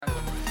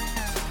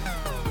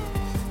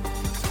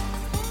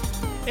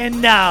And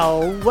now,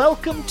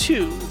 welcome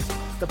to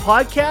the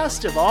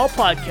podcast of all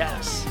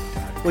podcasts,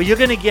 where you're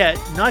going to get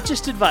not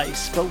just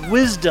advice, but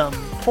wisdom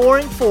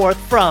pouring forth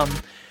from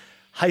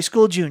high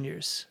school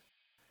juniors.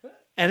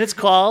 And it's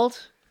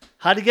called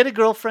How to Get a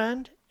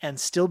Girlfriend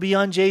and Still Be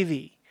on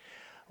JV.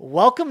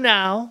 Welcome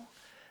now,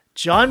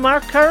 John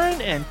Mark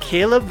Curran and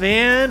Caleb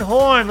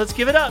Vanhorn. Let's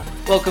give it up.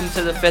 Welcome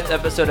to the 5th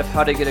episode of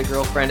How to Get a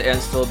Girlfriend and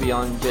Still Be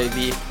on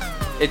JV.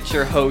 It's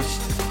your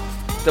host,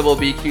 Double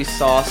BQ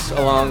Sauce,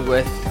 along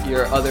with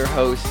your other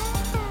host,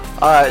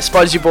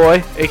 Spongy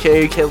Boy,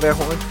 aka Caleb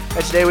Vanhorn.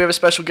 And today we have a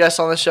special guest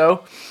on the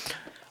show,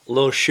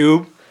 Lil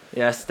Shub.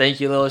 Yes, thank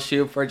you, Lil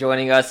Shub, for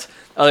joining us.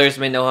 Others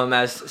may know him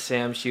as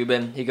Sam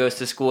Shubin. He goes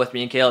to school with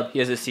me and Caleb. He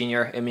is a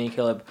senior, and me and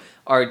Caleb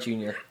are a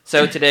junior.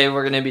 So today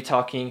we're going to be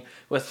talking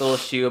with Lil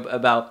Shub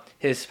about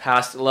his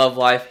past love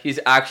life. He's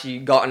actually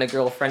gotten a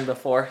girlfriend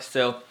before,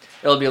 so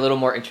it'll be a little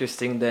more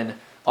interesting than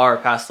our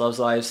past love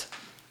lives.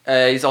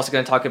 He's also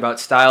going to talk about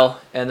style,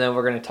 and then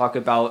we're going to talk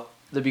about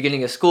the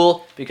beginning of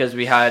school, because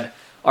we had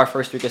our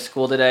first week of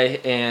school today,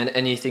 and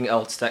anything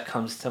else that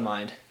comes to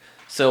mind.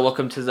 So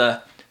welcome to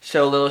the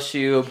show, Lil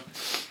Shub.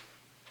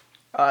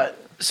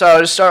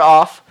 So to start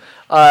off,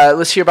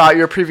 let's hear about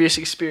your previous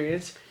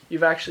experience.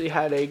 You've actually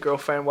had a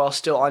girlfriend while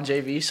still on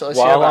JV, so let's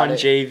hear about it.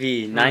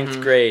 JV,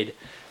 ninth grade,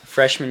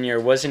 freshman year,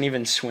 wasn't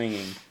even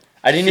swinging.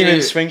 I didn't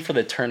even swing for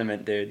the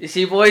tournament, dude. You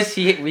see, boys,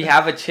 we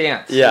have a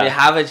chance. Yeah. We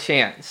have a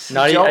chance.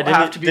 I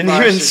didn't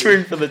even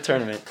swing for the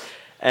tournament.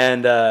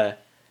 And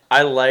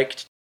I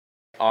liked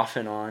off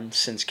and on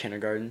since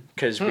kindergarten,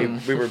 because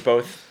we were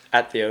both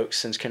at the Oaks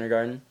since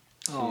kindergarten.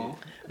 Oh.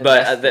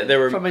 But there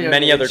were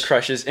many other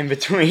crushes in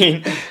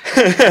between.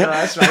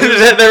 That's right.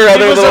 There were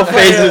other little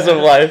phases of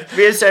life.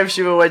 Me and Sam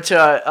Shubin went to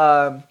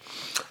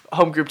a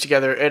home group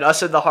together, and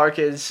us and the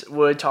Harkins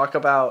would talk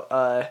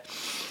about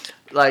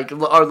like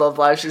our love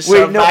lives and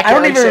stuff. Wait, no, I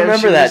don't even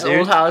remember that, dude.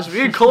 Old house.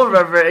 Me and Cole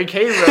remember it, and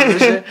Kate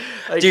remembers it.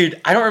 Like,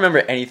 dude, I don't remember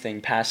anything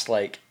past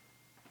like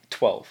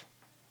 12.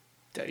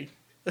 Dang.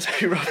 That's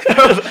pretty rough.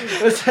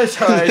 That's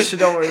alright, so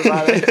don't worry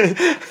about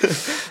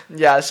it.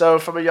 Yeah, so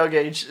from a young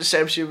age,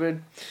 Sam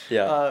Shubin.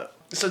 Yeah.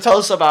 So tell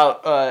us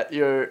about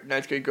your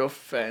 9th grade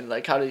girlfriend.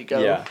 Like, how did it go?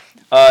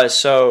 Yeah.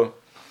 So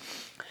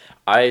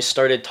I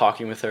started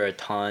talking with her a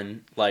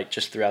ton, like,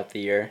 just throughout the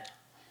year.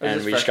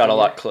 And we just got a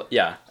lot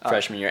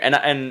freshman year.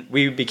 And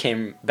we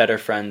became better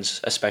friends,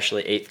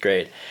 especially 8th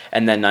grade.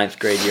 And then 9th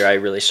grade year, I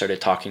really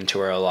started talking to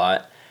her a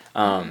lot.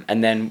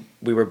 And then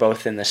we were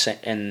both in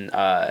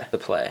the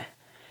play.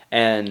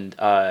 And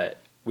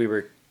we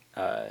were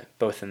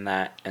both in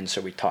that, and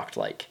so we talked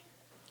like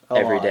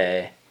every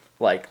day,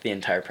 like the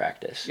entire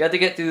practice. You have to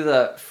get through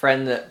the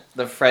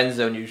friend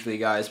zone usually,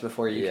 guys,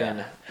 before you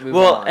can move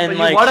on. And but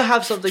like, you want to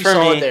have something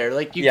solid there.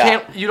 Like you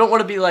don't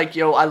want to be like,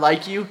 yo, I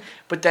like you,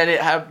 but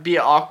then be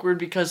awkward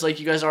because like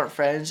you guys aren't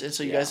friends, and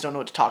so you guys don't know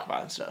what to talk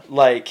about and stuff.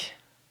 Like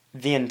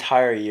the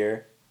entire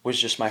year was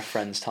just my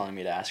friends telling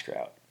me to ask her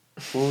out.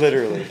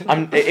 Literally,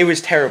 it was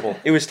terrible.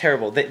 It was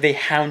terrible. They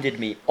hounded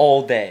me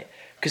all day.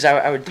 Because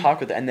I would talk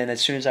with her, and then as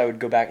soon as I would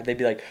go back, they'd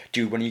be like,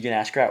 dude, when are you going to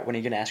ask her out? When are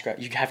you going to ask her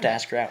out? You have to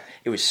ask her out.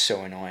 It was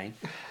so annoying.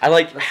 And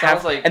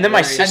then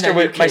my sister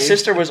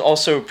was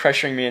also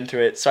pressuring me into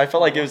it, so I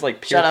felt like it was like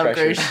peer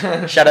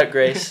pressure. Shout out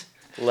Grace.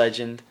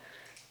 Legend.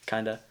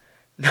 Kinda.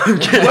 No, I'm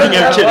kidding.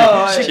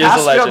 She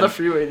asked me on the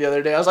freeway the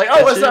other day. I was like,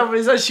 oh, what's up?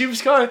 Is that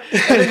Shub's car?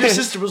 And then your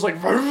sister was like,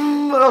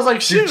 vroom, and I was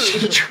like, shoot.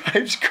 She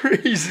drives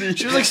crazy.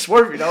 She was like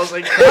swerving. I was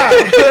like,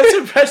 wow, that's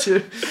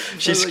impressive.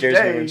 She scares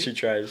me when she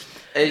drives.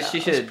 Hey, she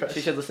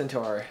should listen to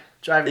our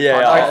driving. Yeah,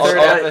 I'll get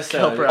her to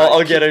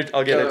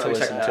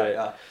listen to it.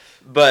 Yeah.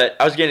 But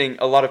I was getting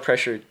a lot of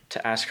pressure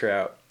to ask her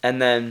out,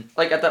 and then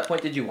like at that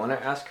point, did you want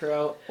to ask her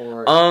out,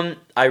 or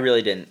I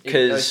really didn't,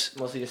 because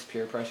mostly just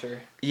peer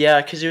pressure.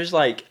 Yeah, because it was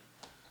like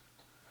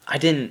I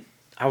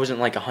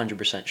wasn't like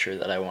 100% sure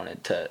that I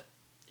wanted to,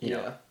 you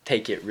know,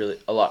 take it really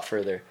a lot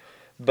further,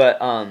 but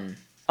And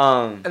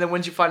then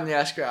when did you finally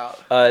ask her out?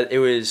 It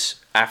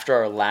was after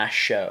our last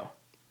show.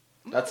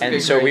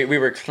 We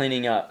were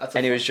cleaning up,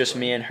 and it was just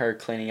me and her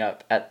cleaning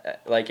up and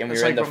we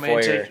were in the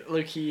foyer.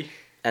 Low key.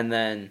 And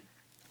then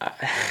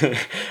I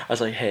was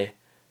like, "Hey,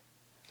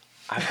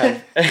 I've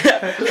had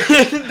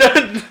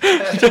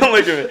don't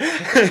look at me."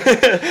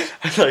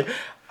 I was like,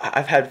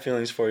 "I've had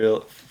feelings for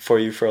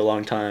you for a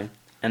long time,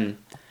 and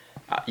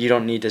you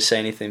don't need to say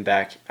anything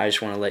back. I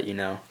just want to let you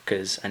know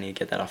because I need to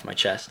get that off my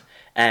chest."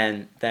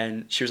 And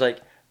then she was like,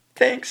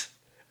 "Thanks."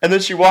 And then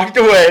she walked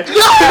away.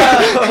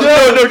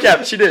 No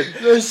cap, she did.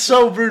 That's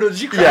so brutal. Did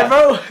you cry,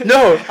 bro?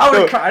 No. I would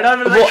have cried.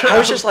 I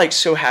was just like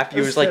so happy it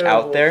was like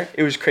out there.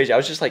 It was crazy. I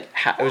was just like,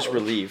 I was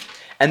relieved.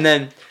 And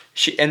then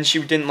she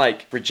didn't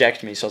like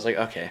reject me, so I was like,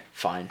 okay,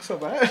 fine. So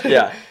bad.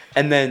 Yeah.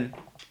 And then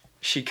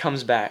she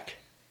comes back,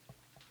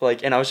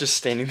 like, and I was just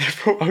standing there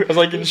I was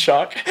like in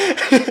shock. And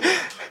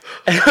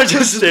I was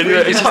just standing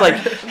there. It's just like,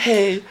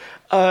 hey,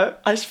 I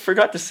just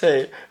forgot to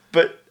say,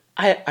 but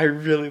I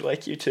really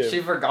like you too.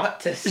 She forgot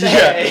to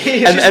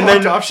say. Yeah. and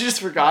then she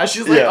just forgot.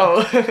 She's like,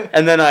 oh.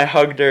 And then I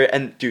hugged her,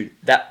 and dude,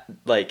 that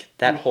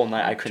whole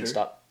night I couldn't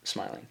stop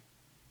smiling.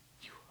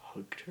 You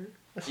hugged her?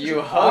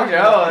 You hugged her?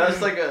 Oh,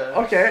 that's like a...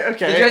 Okay.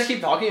 Did you guys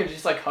keep talking or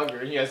just like hug her?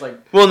 And you guys like...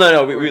 Well,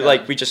 no.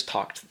 We just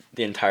talked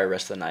the entire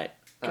rest of the night.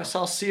 Guess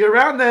I'll see you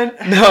around then.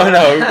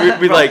 No.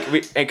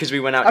 Because we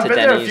went out I've to been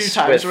Denny's. there a few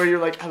times where you're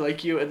like, I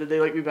like you, and then they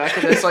like me back,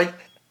 and it's like...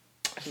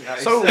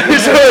 Nice. So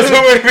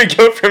where do we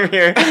go from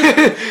here?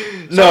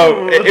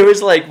 No, it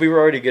was like we were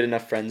already good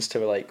enough friends to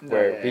like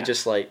where we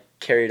just like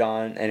carried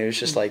on, and it was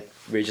just like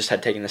we just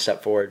had taken a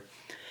step forward.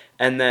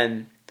 And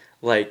then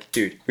like,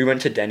 dude, we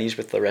went to Denny's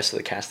with the rest of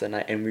the cast that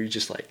night, and we were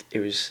just like I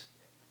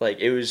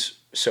was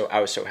so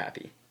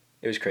happy.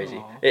 It was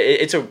crazy.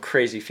 It's a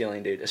crazy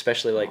feeling, dude,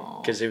 especially like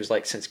because it was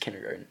like since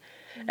kindergarten.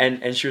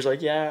 And she was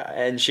like, yeah,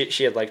 and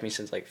she had liked me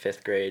since like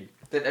 5th grade.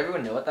 Did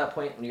everyone know at that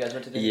point when you guys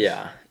went to Denny's?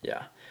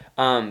 Yeah.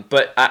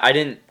 But I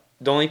didn't.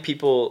 The only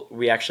people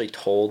we actually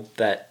told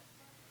that,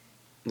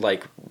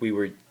 like, we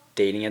were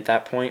dating at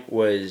that point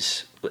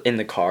was in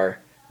the car.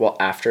 Well,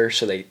 after,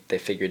 so they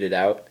figured it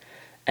out,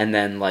 and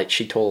then like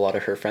she told a lot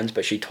of her friends,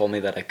 but she told me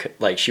that I could.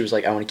 Like, she was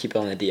like, I want to keep it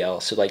on the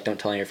DL, so like, don't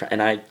tell any of your friends.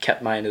 And I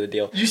kept my end of the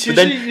deal. You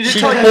seriously? You didn't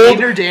tell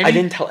Aiden or Danny? I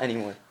didn't tell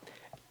anyone.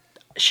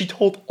 She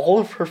told all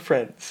of her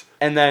friends,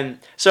 and then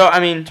so I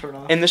mean,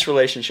 in this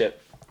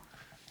relationship,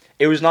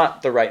 it was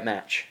not the right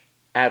match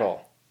at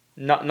all.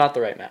 Not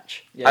the right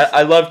match. Yes.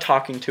 I love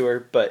talking to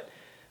her, but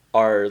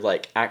our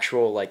like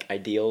actual like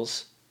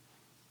ideals.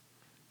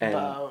 And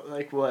about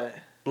like what?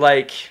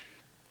 Like,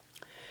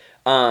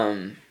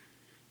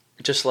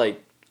 just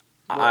like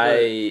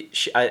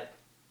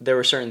there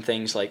were certain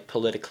things like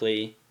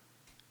politically,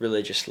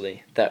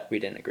 religiously that we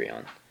didn't agree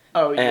on.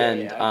 Oh yeah,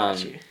 and I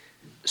got you.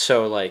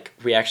 So like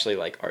we actually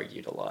like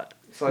argued a lot.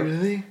 So, like,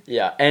 really?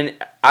 Yeah, and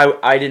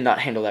I did not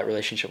handle that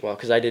relationship well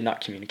because I did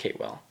not communicate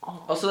well.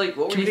 Also, like,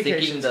 what were you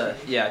thinking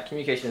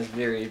communication is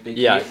very big.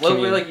 Yeah. What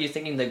were like you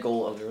thinking the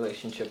goal of the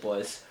relationship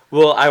was?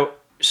 Well,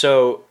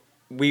 so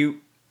we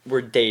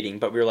were dating,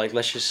 but we were like,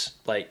 let's just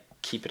like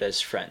keep it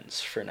as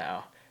friends for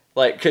now.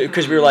 Like,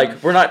 because we were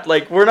like, we're not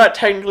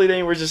technically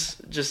dating. We're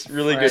just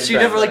really good. So you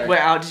friends. never like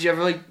went out? Did you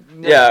ever like?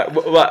 No. Yeah,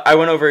 well, I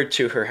went over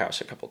to her house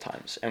a couple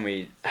times, and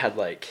we had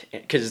like,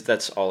 because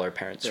that's all our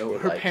parents were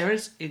her like. Her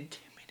parents intimidating,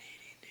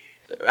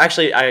 dude.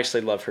 Actually, I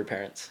actually love her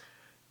parents.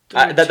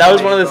 That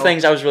was one of the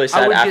things I was really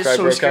sad after I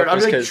broke up. I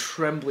was like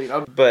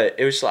trembling. But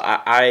it was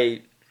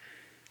like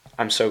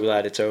I'm so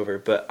glad it's over.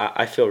 But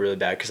I feel really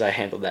bad because I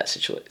handled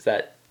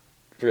that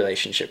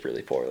relationship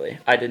really poorly.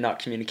 I did not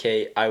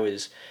communicate. I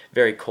was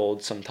very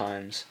cold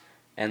sometimes,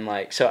 and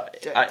like so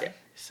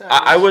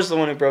I was the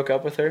one who broke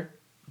up with her,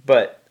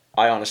 but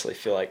I honestly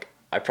feel like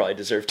I probably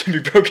deserve to be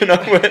broken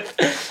up with.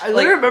 I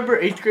literally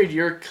remember 8th grade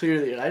year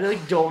clearly, and I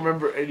like don't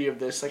remember any of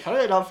this. Like, how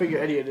did I not figure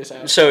any of this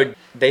out? So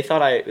they thought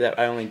that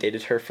I only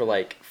dated her for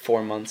like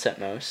 4 months at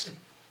most,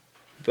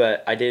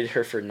 but I dated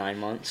her for 9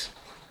 months.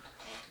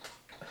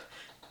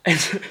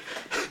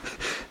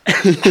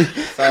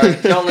 Sorry,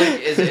 John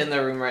Link is in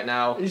the room right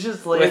now. He's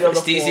just laying with on the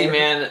Steezy floor.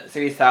 Man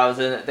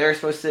 3000. They're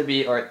supposed to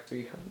be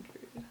 300.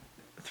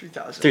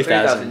 3,000.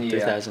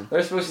 3,000.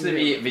 They're supposed to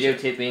be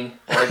videotaping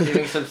or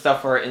doing some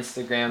stuff for our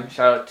Instagram.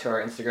 Shout out to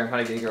our Instagram, How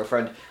to Get a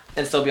Girlfriend,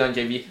 and still be on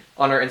JV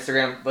on our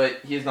Instagram. But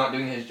he's not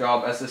doing his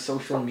job as a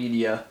social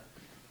media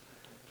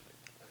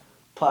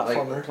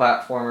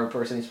platformer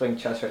person. He's playing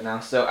chess right now.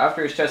 So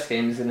after his chess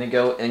game, he's gonna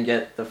go and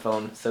get the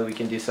phone so we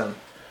can do some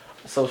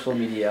social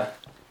media.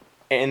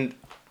 And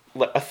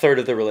a third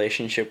of the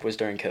relationship was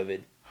during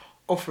COVID.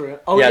 Oh, for real?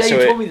 Oh, yeah, so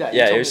you told me that.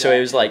 Yeah, it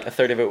was like a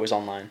third of it was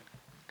online.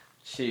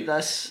 Shoot.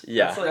 That's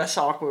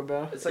awkward,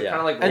 bro. It's like kind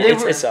of like. And they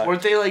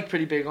weren't they like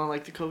pretty big on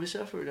like the COVID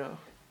stuff or no?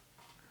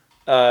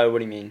 What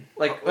do you mean?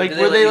 Like were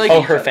they like?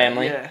 Oh, her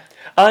family. Yeah.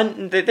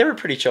 They were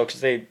pretty chill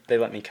because they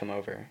let me come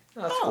over.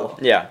 Oh, that's cool.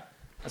 Yeah.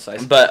 That's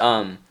nice. But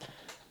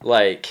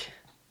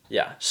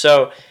yeah.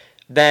 So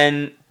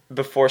then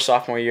before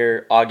sophomore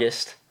year,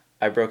 August,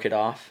 I broke it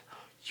off.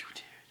 You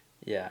did.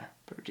 Yeah.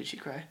 Did she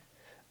cry?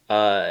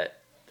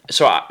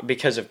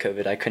 Because of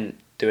COVID, I couldn't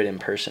do it in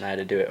person. I had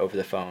to do it over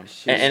the phone.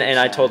 And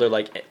I told her,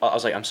 like, I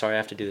was like, I'm sorry I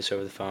have to do this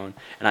over the phone.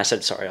 And I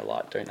said sorry a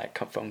lot during that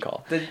phone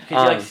call. Could you,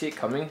 like, see it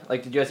coming?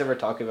 Like, did you guys ever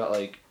talk about,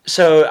 like...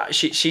 So,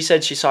 she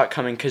said she saw it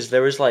coming because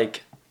there was,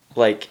 like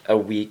a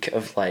week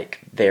of,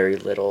 like, very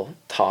little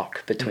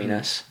talk between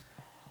us.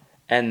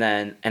 And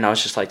I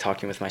was just, like,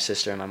 talking with my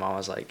sister, and my mom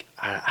was like,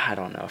 I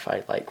don't know if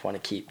I, like, want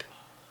to keep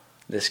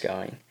this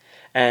going.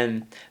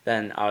 And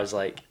then I was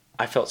like,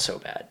 I felt so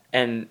bad.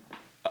 And...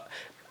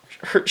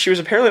 she was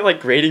apparently like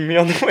grading me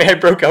on the way I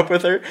broke up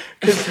with her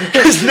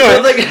because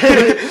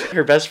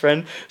her best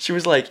friend, she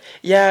was like,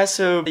 yeah,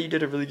 so you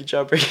did a really good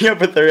job breaking up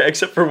with her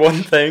except for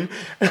one thing.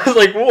 And I was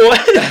like,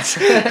 what?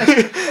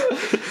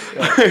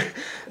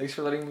 Thanks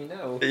for letting me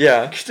know.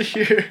 Yeah. Good to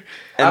hear.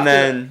 And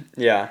then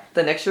the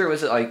next year,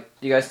 was it like,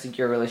 do you guys think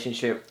your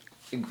relationship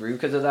grew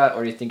because of that,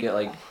 or do you think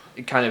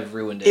it kind of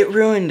ruined it? It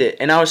ruined it,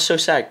 and I was so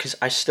sad because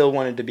I still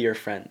wanted to be her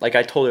friend. Like,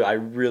 I told her I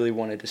really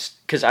wanted to,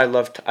 because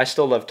I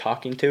still love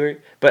talking to her,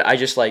 but I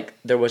just, like,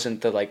 there wasn't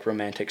the, like,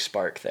 romantic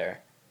spark there.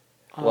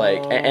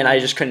 Like, and I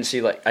just couldn't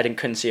see, like,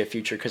 couldn't see a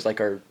future because,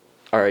 like,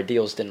 our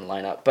ideals didn't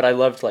line up. But I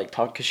loved like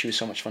talk because she was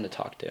so much fun to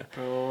talk to.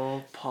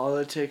 Bro,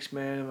 politics,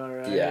 man. Am I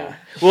right? Yeah.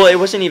 Well, it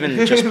wasn't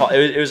even just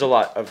it was a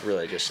lot of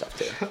religious stuff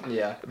too.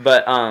 Yeah.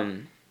 But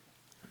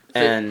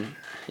and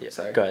yeah,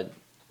 sorry. Go ahead.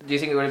 Do you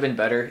think it would have been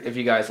better if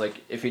you guys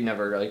if you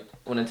never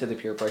went into the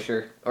peer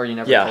pressure or you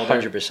never? Yeah, told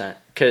her? 100%.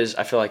 Because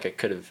I feel like I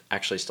could have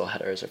actually still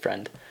had her as a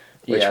friend,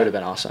 which would have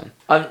been awesome.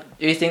 Do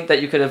you think that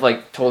you could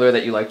have told her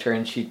that you liked her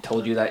and she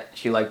told you that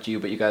she liked you,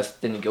 but you guys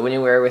didn't go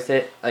anywhere with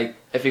it? Like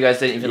if you guys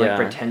didn't even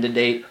pretend to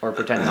date or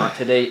pretend not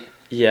to date.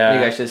 Yeah.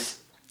 You guys just.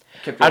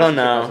 I don't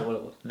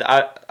know.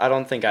 I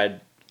don't think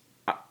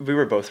we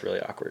were both really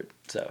awkward,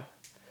 so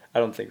I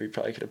don't think we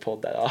probably could have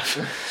pulled that off.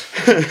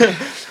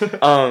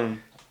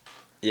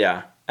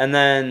 Yeah. And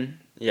then,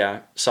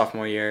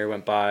 sophomore year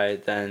went by.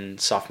 Then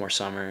sophomore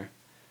summer,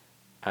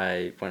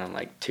 I went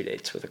on 2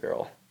 dates with a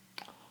girl.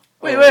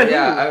 Wait,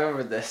 yeah, who? I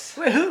remember this.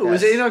 Wait, who? Yes.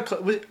 Was it in our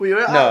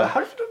No. How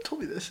did you not tell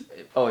me this?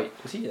 Oh, wait,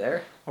 was he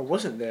there? I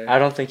wasn't there. I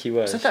don't think he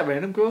was. Was that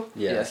random girl?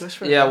 Yeah. Yes.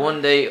 Yeah,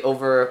 one day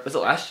over. Was it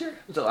last year?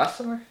 Was it last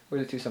summer? Or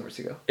was it 2 summers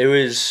ago? It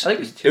was. I think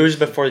it was 2. It was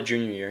before the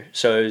junior year,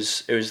 so it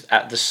was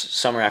at the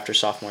summer after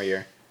sophomore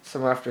year.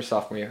 Summer after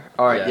sophomore year.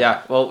 All right,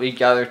 yeah. Well, we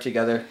gathered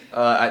together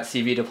at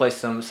CV to play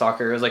some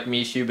soccer. It was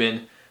me,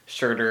 Shubin,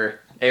 Schurter,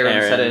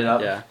 Aaron set it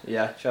up.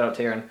 Yeah. Shout out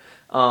to Aaron.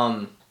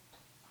 And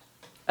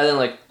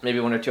then maybe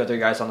 1 or 2 other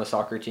guys on the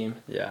soccer team.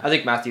 Yeah. I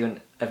think Matthew and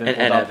Evan.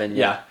 And Evan.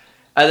 Yeah.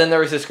 And then there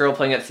was this girl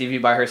playing at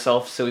CV by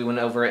herself, so we went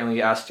over and we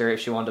asked her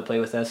if she wanted to play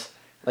with us,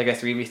 a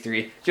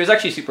 3v3. She was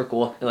actually super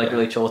cool and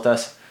really chill with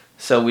us.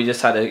 So we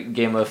just had a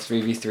game of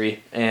 3v3,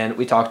 and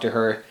we talked to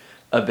her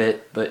a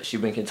bit, but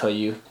Shubin can tell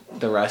you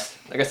the rest.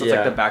 I guess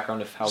that's the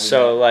background of how we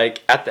met.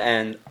 At the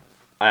end,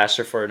 I asked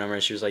her for her number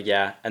and she was like,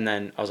 yeah. And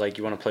then I was like,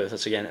 you want to play with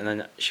us again? And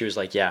then she was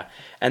like, yeah.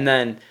 And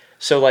then,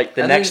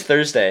 next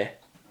Thursday,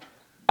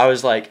 I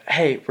was like,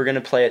 hey, we're going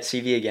to play at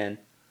CV again.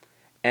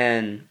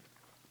 And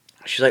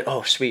she's like,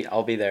 oh, sweet,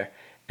 I'll be there.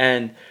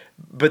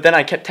 But then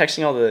I kept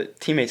texting all the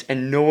teammates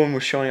and no one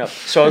was showing up.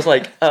 So I was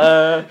like,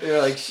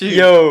 You're like, shoot.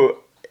 Yo,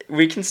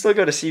 we can still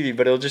go to CV,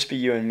 but it'll just be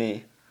you and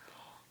me.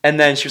 And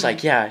then she was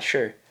like, yeah,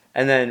 sure.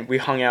 And then we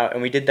hung out,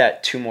 and we did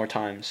that 2 more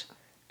times.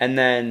 And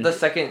then... The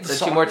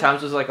 2 more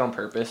times was, on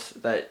purpose,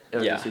 that it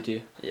was just you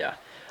two? Yeah.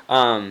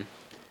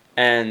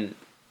 And,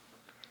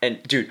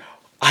 dude,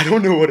 I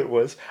don't know what it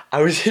was.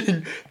 I was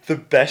hitting the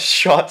best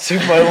shots of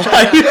my life.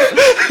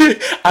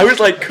 I was,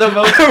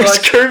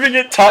 curving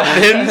it top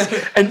bins,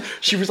 and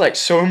she was,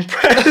 so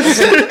impressed.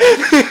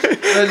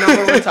 The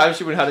number 1 time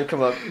she would have to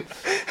come up.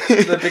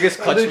 The biggest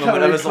clutch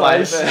moment of his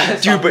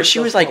life. Dude, but she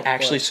was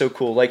actually so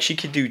cool. She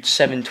could do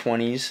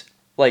 720s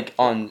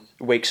on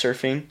wake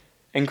surfing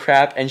and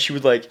crap, and she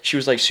was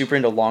super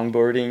into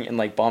longboarding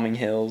and bombing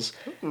hills.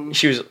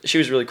 She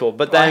was really cool.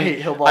 But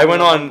then I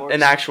went on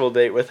an actual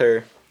date with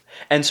her.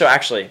 And so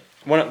actually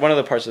one of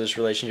the parts of this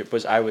relationship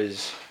was I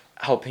was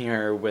helping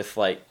her with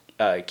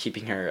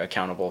keeping her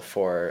accountable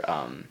for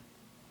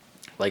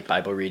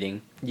Bible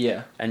reading.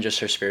 Yeah. And just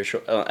her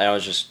spiritual I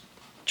was just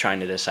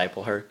trying to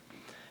disciple her.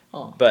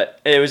 Oh. But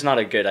it was not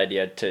a good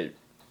idea to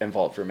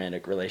involve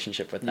romantic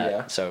relationship with that.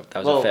 Yeah. So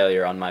that was a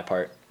failure on my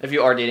part. If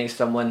you are dating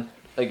someone,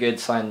 a good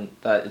sign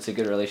that it's a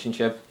good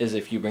relationship is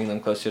if you bring them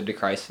closer to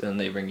Christ and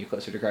they bring you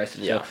closer to Christ.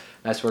 Yeah. So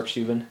nice work,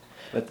 Shubin,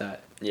 with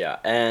that. Yeah.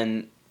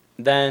 And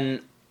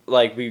then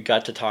we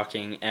got to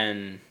talking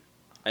and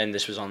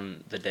this was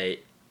on the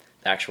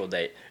actual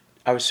date.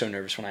 I was so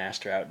nervous when I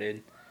asked her out,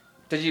 dude.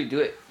 Did you do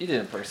it? You did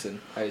it in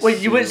person. Wait,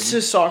 you went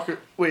to soccer.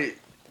 Wait.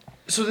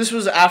 So this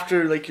was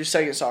after your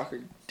second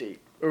soccer date,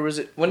 or was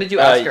it? When did you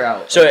ask her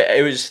out? So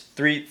it was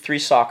three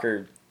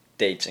soccer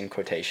dates in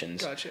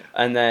quotations. Gotcha.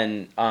 And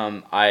then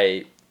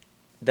I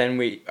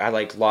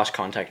lost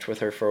contact with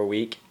her for a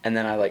week, and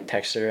then I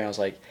texted her and I was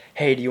like,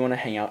 hey, do you want to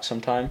hang out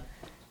sometime?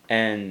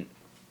 And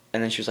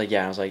then she was like, yeah.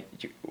 And I was like,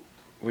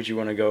 would you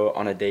want to go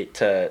on a date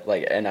to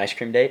an ice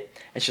cream date?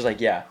 And she was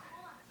like, yeah.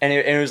 And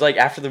it was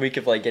after the week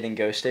of getting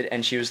ghosted,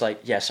 and she was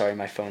like, yeah, sorry,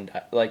 my phone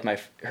died.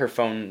 Her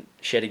phone,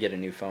 she had to get a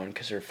new phone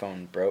because her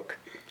phone broke.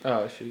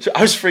 Oh shoot. So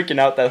I was freaking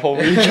out that whole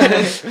week.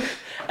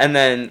 and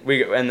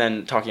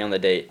then talking on the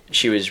date,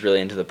 she was really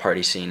into the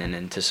party scene and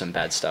into some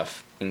bad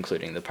stuff,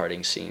 including the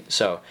partying scene.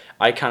 So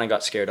I kind of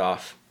got scared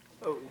off.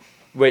 Oh.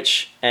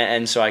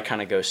 And so I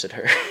kind of ghosted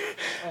her.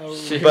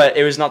 Oh. But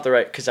it was not the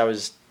right, because I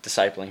was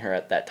discipling her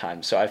at that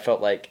time. So I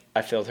felt like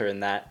I failed her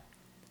in that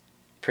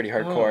pretty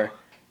hardcore. Oh.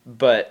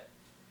 But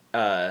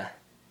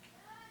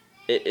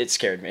it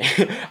scared me.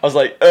 I was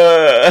like,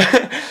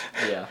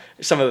 Yeah.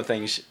 Some of the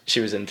things she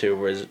was into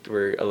were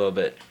a little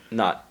bit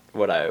not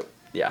what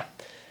yeah.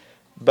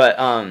 But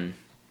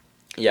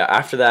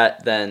after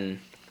that,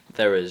 then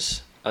there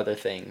was other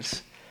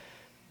things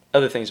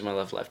in my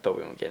love life, but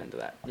we won't get into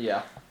that.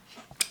 Yeah.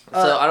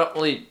 So I don't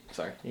really.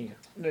 Sorry. You go.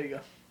 There you go.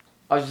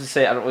 I was just to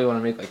say I don't really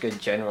want to make a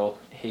general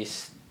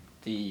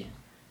hasty.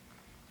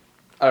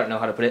 I don't know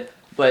how to put it,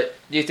 but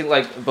do you think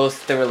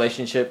both the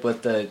relationship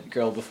with the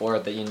girl before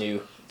that you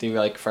knew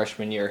through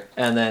freshman year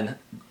and then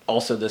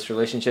also this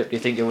relationship, do you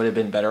think it would have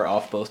been better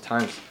off both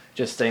times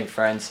just staying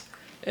friends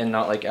and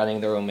not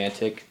adding the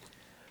romantic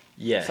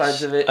Yes.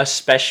 sides of it?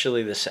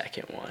 Especially the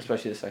second one.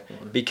 Especially the second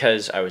one.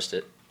 Because I was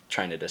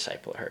trying to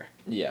disciple her.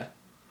 Yeah.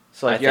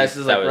 So like I you guys'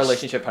 think like that was-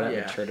 relationship hadn't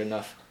matured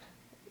enough.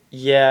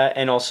 Yeah,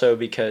 and also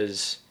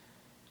because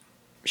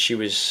she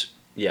was,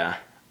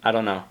 I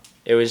don't know.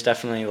 It was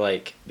definitely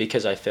like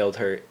because I failed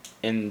her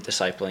in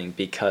discipling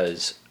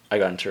because I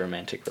got into a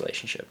romantic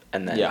relationship.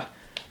 And then, yeah.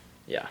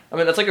 I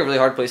mean, that's like a really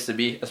hard place to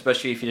be,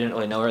 especially if you didn't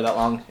really know her that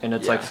long and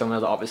it's like someone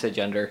of the opposite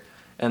gender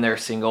and they're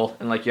single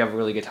and like you have a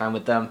really good time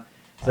with them.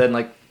 Then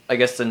like, I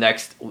guess the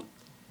next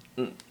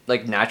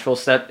like natural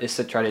step is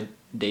to try to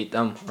date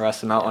them or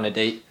ask them out on a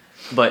date.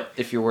 But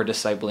if you were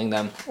discipling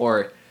them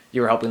or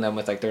you were helping them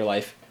with like their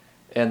life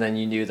and then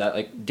you knew that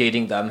like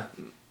dating them,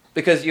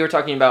 because you were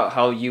talking about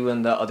how you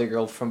and the other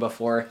girl from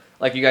before,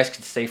 like you guys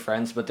could stay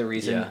friends, but the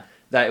reason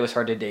that it was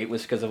hard to date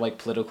was because of like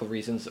political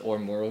reasons or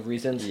moral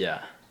reasons.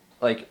 Yeah.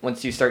 Like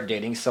once you start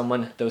dating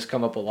someone, those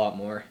come up a lot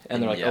more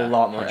and they're like a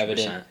lot more 100%.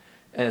 Evident.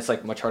 And it's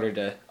like much harder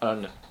to, I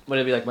don't know, would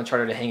it be like much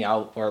harder to hang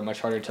out or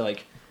much harder to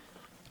like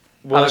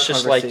well, it's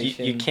just like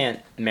you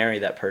can't marry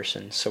that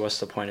person, so what's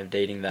the point of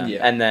dating them?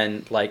 Yeah. And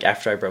then like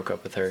after I broke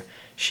up with her,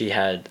 she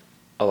had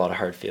a lot of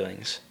hard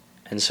feelings.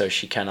 And so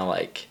she kind of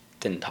like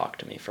didn't talk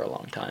to me for a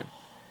long time.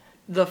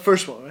 The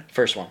first one, right?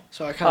 First one.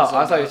 So I kind of.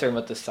 I thought you were talking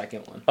about the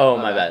second one. Oh,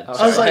 my bad.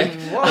 I was like,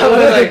 what? I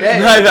was like, hey.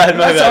 My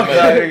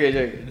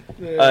bad.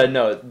 Okay.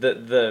 No,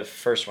 the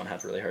first one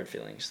had really hard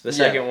feelings. The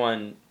second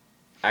one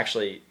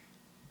actually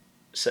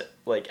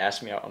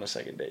asked me out on a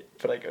second date,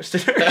 but I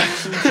ghosted her.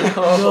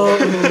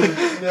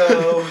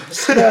 No.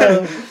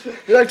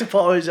 We'd like to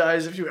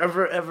apologize if you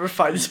ever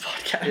find this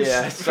podcast.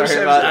 Yeah,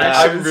 sorry about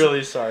that. I'm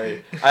really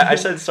sorry. I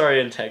said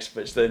sorry in text,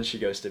 but then she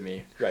ghosted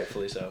me,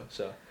 rightfully so.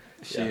 So,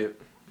 shoot.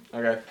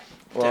 Okay.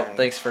 Well, Dang.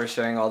 thanks for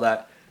sharing all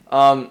that.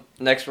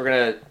 Next you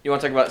want to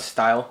talk about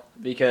style,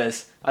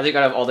 because I think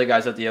out of all the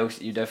guys at the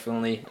Oaks, you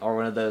definitely are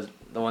one of the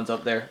ones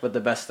up there with the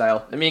best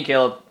style. And me and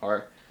Caleb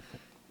are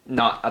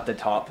not at the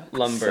top. So.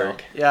 Lundberg.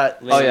 Yeah.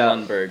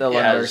 Lundberg. The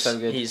Lundberg so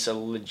good. He's a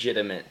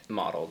legitimate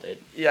model, dude.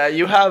 Yeah,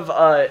 you have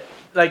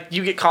like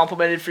you get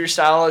complimented for your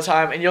style all the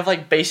time, and you have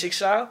like basic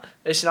style.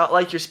 It's not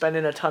like you're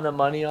spending a ton of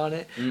money on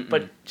it,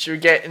 but you're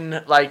getting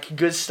like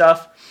good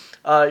stuff.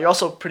 You're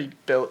also pretty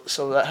built,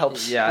 so that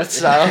helps with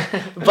style.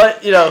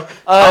 But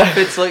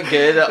outfits look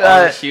good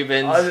on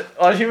humans.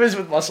 On humans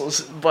with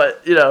muscles,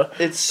 but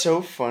it's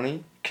so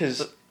funny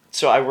because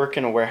I work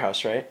in a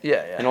warehouse, right?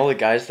 Yeah. And all the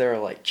guys there are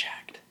like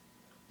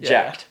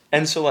jacked,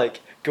 and so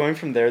like going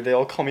from there, they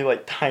all call me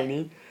like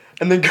tiny.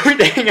 And then going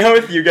to hang out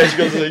with you guys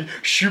are like,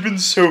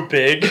 Shubin's so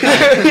big.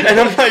 And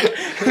I'm like,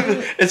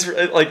 it's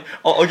like,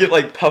 I'll get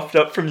like puffed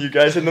up from you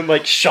guys and then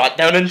like shot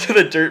down into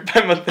the dirt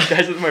by the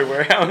guys at my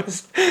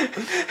warehouse.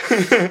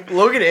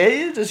 Logan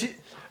A? Does he?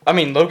 I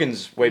mean,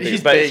 Logan's way bigger,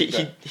 He's but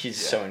big, he's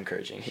so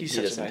encouraging. He's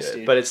he such a nice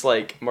dude. But it's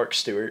like Mark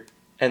Stewart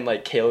and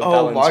like Caleb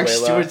Valenzuela. Mark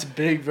Stewart's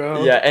big,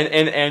 bro. Yeah,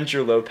 and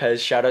Andrew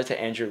Lopez. Shout out to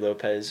Andrew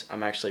Lopez.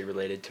 I'm actually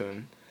related to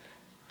him.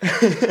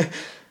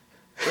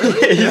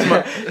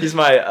 He's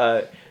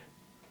my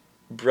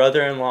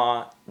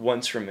brother-in-law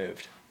once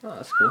removed. Oh,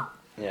 that's cool.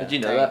 Yeah. Did you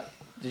know that?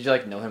 Did you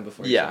like know him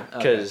before? Yeah,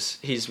 because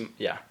he's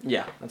Yeah.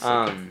 That's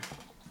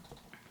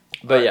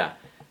but yeah.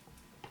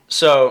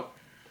 So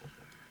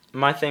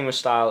my thing with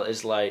style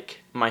is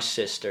like my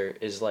sister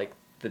is like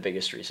the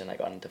biggest reason I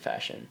got into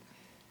fashion.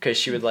 Because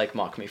she would like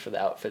mock me for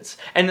the outfits,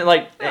 and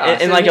like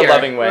in like a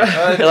loving way,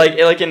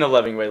 like in a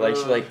loving way, like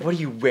she's like, "What are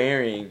you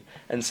wearing?"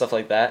 and stuff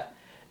like that,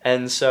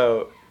 and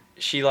so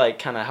she like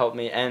kind of helped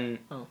me, and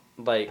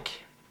like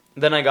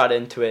then I got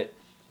into it,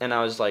 and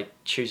I was like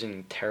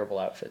choosing terrible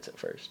outfits at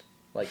first,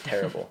 like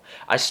terrible.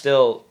 I'm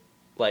still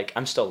learning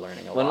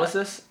a lot. When was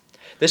this?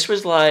 This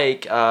was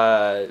like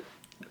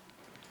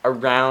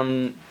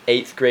around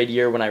 8th grade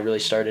year when I really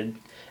started.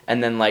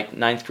 And then like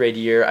 9th grade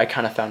year, I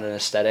kind of found an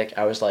aesthetic.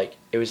 It was like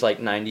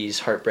 90s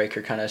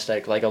heartbreaker kind of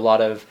aesthetic. Like a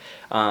lot of,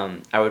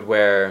 I would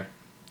wear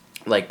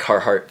like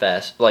Carhartt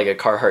vest, like a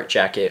Carhartt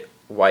jacket,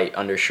 white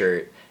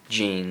undershirt,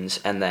 jeans,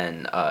 and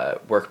then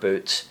work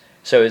boots.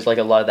 So it was like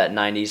a lot of that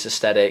 90s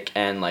aesthetic.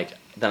 And like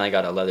then I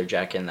got a leather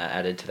jacket and that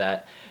added to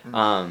that.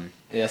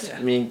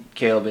 Me and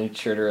Caleb and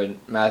Schroeder and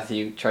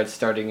Matthew tried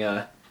starting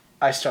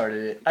I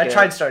started it. I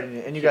tried starting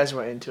it, and you guys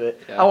weren't into it.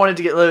 Yeah. I wanted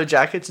to get leather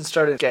jackets and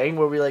start a gang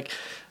where we like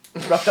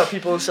roughed up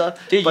people and stuff.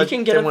 Dude, but you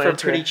can get them for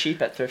into pretty it.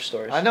 cheap at thrift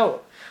stores. I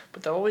know,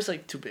 but they're always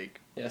like too big.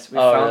 Yes, we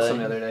found really? some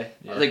the other day.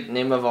 Yeah. The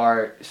name of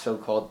our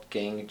so-called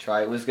gang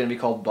try was going to be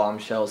called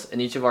Bombshells,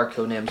 and each of our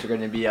code names are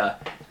going to be a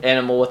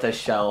animal with a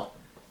shell,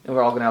 and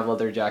we're all going to have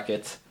leather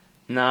jackets.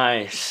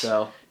 Nice.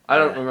 So I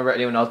don't remember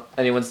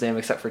anyone's name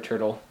except for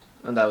Turtle,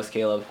 and that was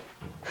Caleb.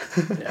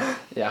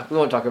 Yeah, we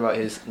won't talk about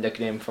his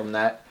nickname from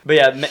that. But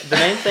yeah, the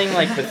main thing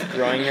like with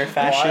growing your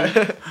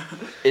fashion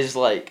is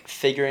like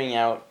figuring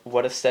out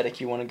what aesthetic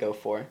you want to go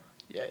for.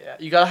 Yeah.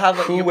 You gotta have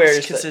like Who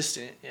wears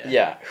consistent.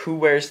 Yeah, who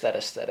wears that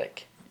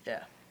aesthetic?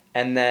 Yeah.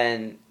 And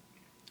then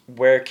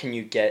where can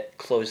you get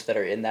clothes that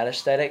are in that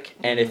aesthetic?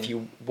 And if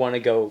you want to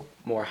go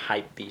more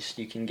hype beast,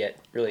 you can get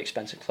really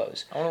expensive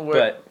clothes. I want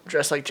to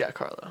dress like Jack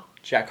Harlow.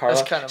 Jack Harlow.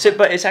 That's kinda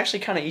But it's actually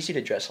kind of easy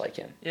to dress like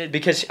him. Yeah,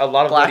 because a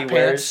lot of black what he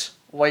wears, pants,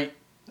 white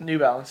New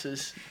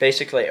Balances.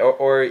 basically,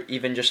 or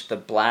even just the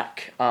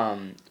black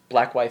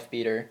wife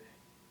beater,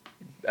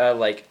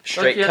 like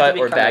straight you have to cut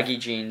be or kind of- baggy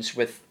jeans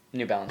with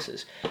New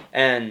Balances.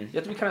 And You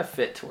have to be kind of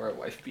fit to wear a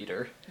wife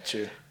beater.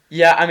 True.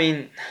 yeah, I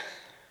mean,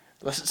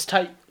 Unless it's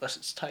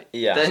tight.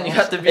 yeah. Then you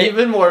have to be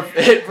even more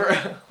fit, bro.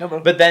 No,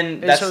 But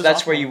then It shows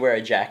that's off where more. you wear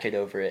a jacket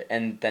over it,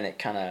 and then it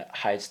kind of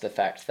hides the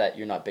fact that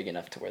you're not big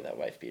enough to wear that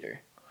wife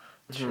beater.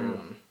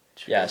 True.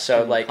 Yeah,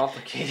 so like,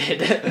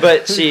 Complicated.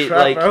 but see, Crap,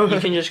 like bro. you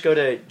can just go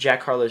to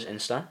Jack Harlow's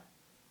Insta,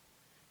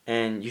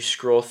 and you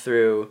scroll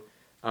through.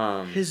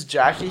 His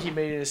jacket he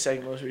made in his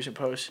second most recent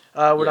post.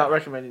 We're Yeah. not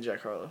recommending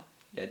Jack Harlow.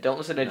 Yeah, don't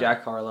listen to No.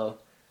 Jack Harlow.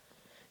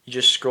 You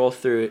just scroll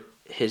through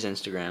his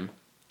Instagram,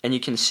 and you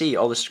can see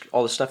all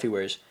the stuff he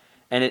wears,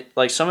 and it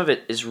like some of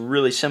it is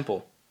really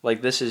simple.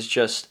 Like this is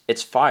just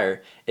it's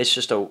fire. It's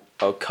just a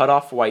cut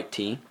off white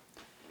tee,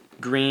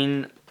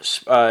 green.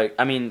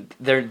 I mean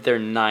they're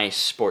nice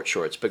sport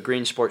shorts, but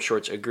green sport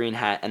shorts, a green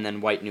hat, and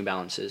then white New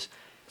Balances,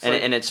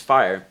 and it's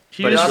fire.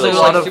 He But it's uses really a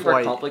lot like of super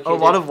white. A complicated.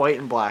 lot of white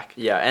and black.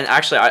 Yeah, and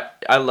actually,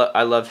 I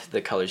love the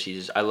colors he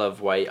uses. I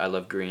love white, I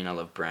love green, I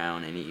love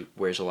brown, and he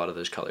wears a lot of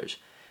those colors.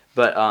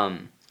 But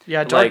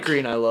Yeah, dark Like-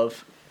 green I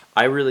love.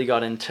 I really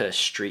got into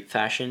street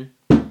fashion,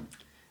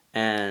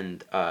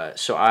 and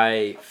so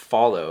I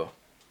follow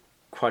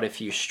quite a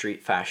few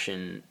street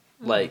fashion.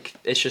 Like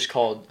it's just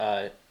called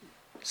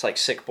it's like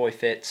Sick Boy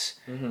Fits,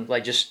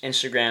 like just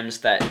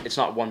Instagrams that it's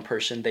not one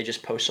person. They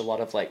just post a lot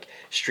of like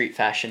street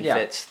fashion Yeah.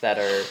 fits that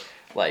are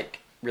like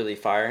really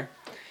fire,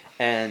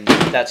 and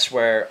that's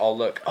where I'll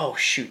look. Oh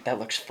shoot, that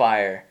looks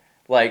fire!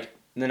 Like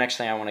the next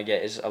thing I want to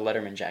get is a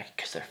Letterman jacket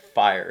because they're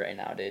fire right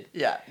now, dude.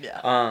 Yeah,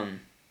 yeah.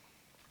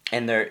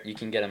 And you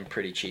can get them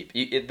pretty cheap.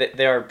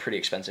 They are pretty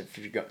expensive. If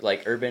you go,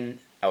 like Urban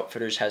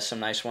Outfitters has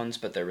some nice ones,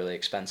 but they're really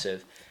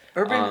expensive.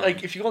 Urban,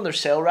 like if you go on their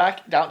sale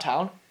rack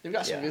downtown, they've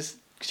got some Yeah. good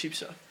cheap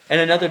stuff.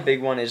 And another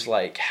big one is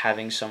like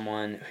having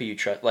someone who you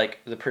trust. Like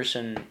the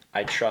person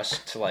I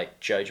trust to like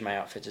judge my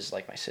outfits is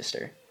like my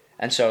sister.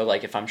 And so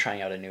like if I'm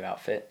trying out a new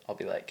outfit, I'll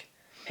be like,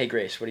 "Hey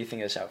Grace, what do you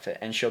think of this outfit?"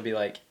 And she'll be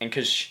like, and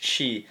because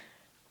she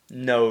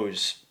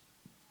knows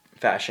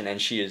fashion and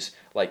she is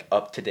like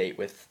up to date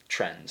with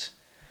trends.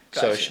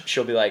 So Gotcha.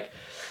 she'll be like,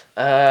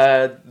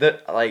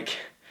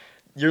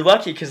 you're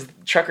lucky because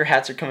trucker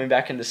hats are coming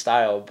back into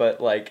style, but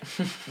like,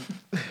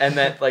 and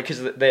then like,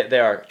 cause they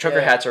are trucker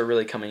Yeah. hats are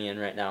really coming in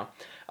right now.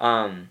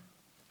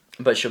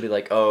 But she'll be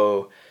like,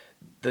 oh,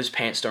 those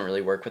pants don't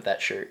really work with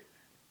that shirt.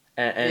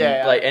 And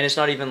Yeah. like, and it's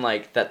not even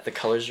like that the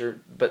colors are,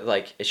 but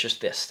like, it's just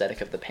the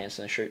aesthetic of the pants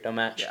and the shirt don't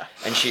match. Yeah.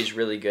 And she's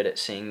really good at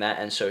seeing that.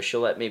 And so she'll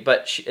let me,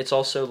 but it's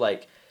also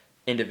like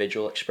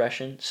individual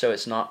expression. So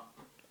it's not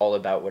all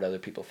about what other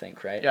people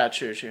think, right? Yeah,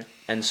 true.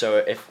 And so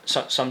if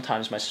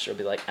sometimes my sister will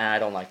be like, I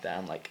don't like that.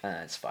 I'm like,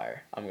 it's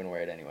fire. I'm gonna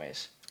wear it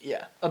anyways.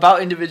 Yeah. About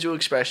individual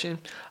expression,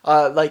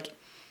 like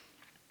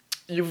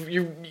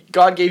you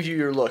God gave you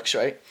your looks,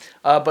 right?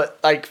 But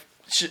like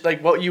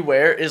what you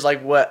wear is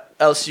like what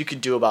else you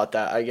could do about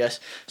that, I guess.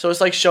 So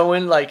it's like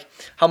showing like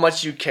how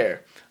much you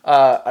care,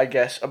 I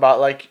guess, about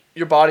like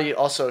your body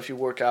also if you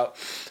work out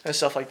and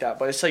stuff like that.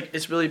 But it's like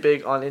it's really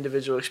big on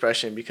individual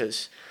expression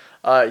because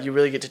you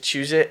really get to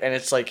choose it, and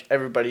it's like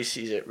everybody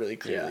sees it really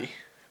clearly. Yeah.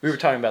 We were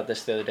talking about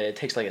this the other day. It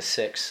takes like a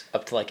 6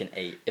 up to like an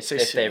 8 if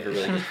they have a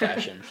really good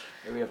fashion.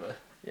 Here we have a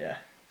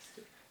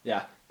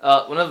Yeah.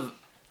 one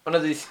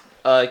of these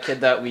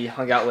kid that we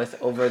hung out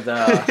with over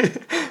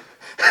the.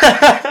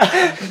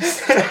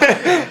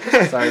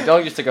 Sorry,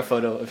 dog just took a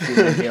photo of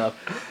Shubin and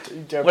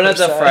Caleb. One of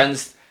the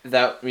friends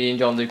that me and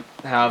John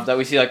have that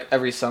we see like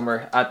every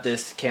summer at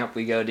this camp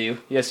we go to.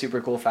 He has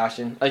super cool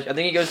fashion. Like I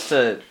think he goes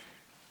to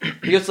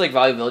like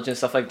Valley Village and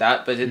stuff like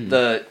that. But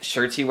the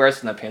shirts he wears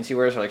and the pants he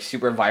wears are like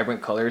super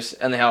vibrant colors,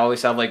 and they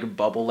always have like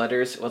bubble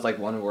letters with like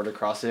one word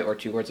across it or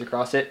 2 words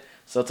across it.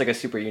 So it's like a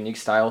super unique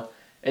style.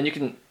 And you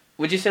can.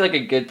 Would you say like a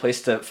good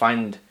place to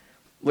find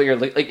what you're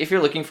like if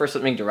you're looking for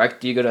something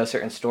direct? Do you go to a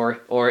certain store,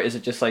 or is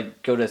it just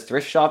like go to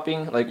thrift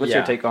shopping? Like what's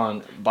your take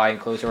on buying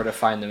clothes or where to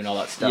find them and all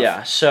that stuff?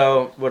 Yeah.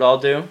 So what I'll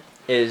do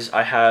is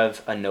I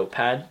have a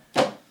notepad,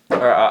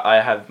 or I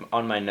have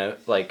on my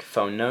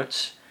phone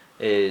notes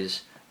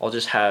is I'll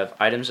just have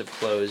items of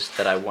clothes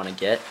that I want to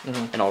get,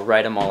 and I'll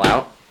write them all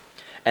out,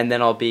 and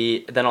then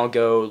I'll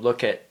go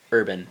look at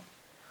Urban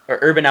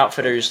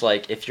Outfitters.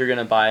 Like if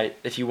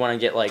you want to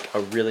get like a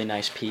really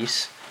nice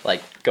piece,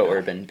 like go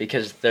Urban,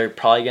 because they're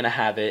probably gonna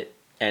have it,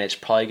 and it's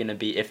probably gonna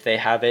be, if they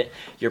have it,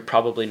 you're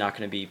probably not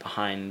gonna be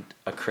behind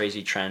a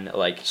crazy trend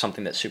like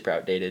something that's super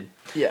outdated.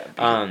 Yeah.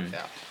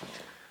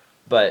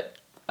 But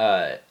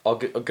I'll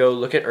go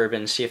look at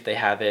Urban, see if they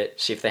have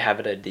it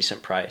at a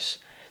decent price.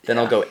 Then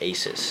I'll go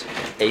ASOS.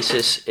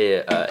 ASOS,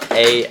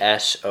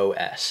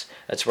 ASOS.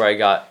 That's where I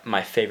got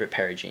my favorite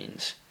pair of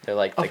jeans. They're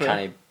like the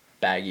kind of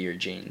baggier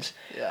jeans.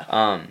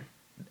 Yeah.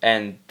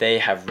 And they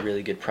have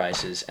really good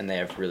prices, and they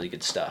have really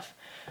good stuff.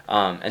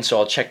 And so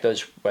I'll check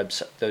those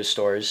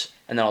stores,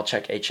 and then I'll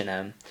check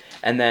H&M.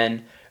 And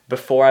then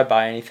before I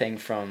buy anything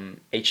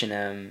from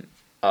H&M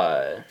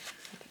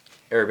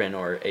Urban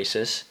or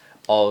Aces,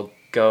 I'll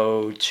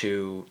go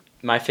to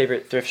my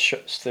favorite thrift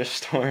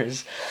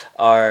stores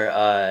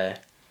are.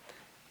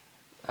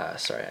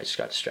 Sorry, I just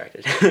got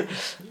distracted.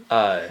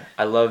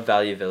 I love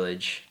Value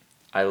Village.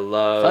 Value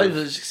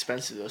Village is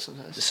expensive though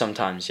sometimes.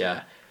 Sometimes,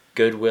 yeah.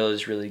 Goodwill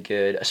is really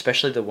good,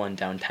 especially the one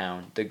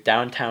downtown. The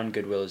downtown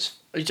Goodwill is.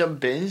 Are you talking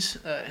Bins?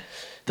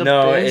 The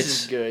No, Bins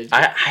it's is good.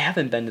 I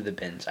haven't been to the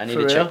Bins. I need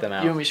For to real? check them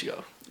out. You and me should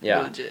go.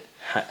 Yeah. Legit.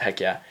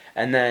 Heck yeah.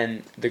 And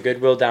then the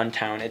Goodwill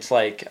downtown, it's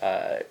like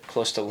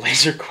close to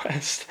Laser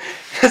Quest.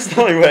 That's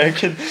the only way I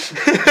can.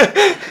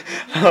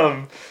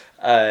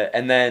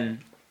 And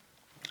then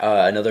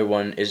another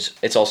one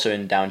it's also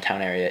in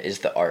downtown area is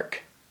the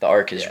Arc. The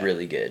Arc is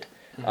really good.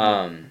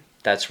 Mm-hmm.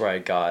 That's where I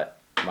got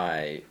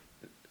my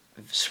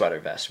sweater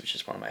vest, which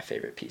is one of my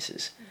favorite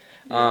pieces.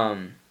 Yeah.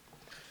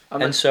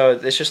 And so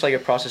it's just like a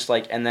process,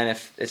 and then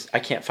if I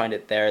can't find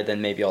it there,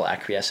 then maybe I'll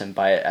acquiesce and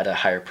buy it at a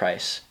higher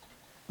price.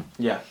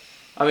 Yeah.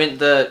 I mean,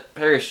 the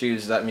pair of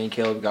shoes that me and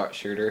Caleb got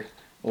shooter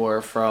were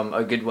from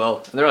a Goodwill.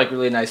 And they're like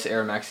really nice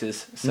Air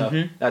Maxes,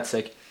 so that's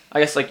sick. I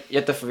guess you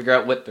have to figure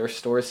out what their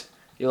stores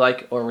you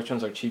like or which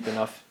ones are cheap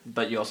enough,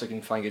 but you also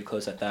can find good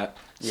clothes at that.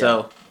 Yeah.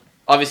 So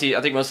obviously,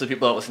 I think most of the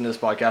people that listen to this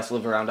podcast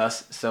live around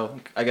us, so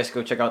I guess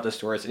go check out the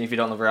stores. And if you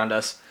don't live around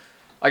us,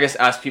 I guess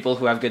ask people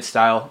who have good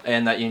style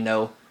and that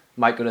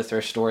might go to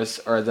thrift stores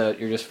or that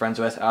you're just friends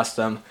with. Ask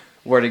them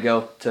where to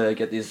go to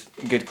get these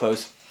good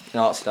clothes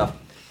and all that stuff.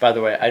 By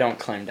the way, I don't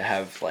claim to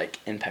have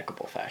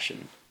impeccable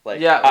fashion. We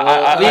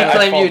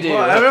claim you do.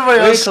 Well, everybody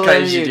else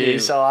claims you do.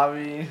 So I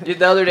mean,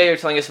 the other day you were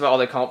telling us about all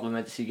the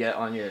compliments you get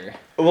on your.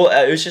 Well,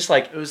 it was just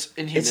it was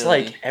in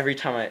humility. It's every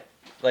time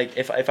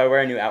if I wear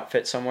a new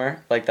outfit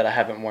somewhere that I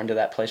haven't worn to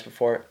that place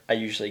before, I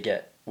usually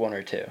get one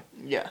or two.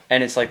 Yeah.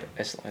 And it's the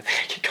only thing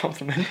I get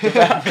complimented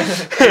about.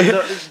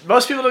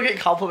 Most people don't get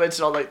compliments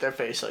on their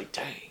face.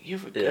 Dang, you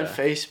have a good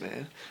face,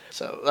 man.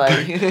 So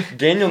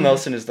Daniel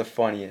Nelson is the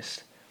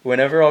funniest.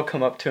 Whenever I'll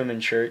come up to him in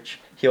church,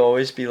 he'll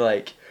always be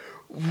like,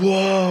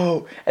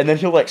 "Whoa!" And then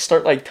he'll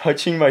start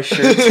touching my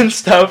shirts and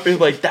stuff. And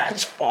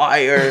that's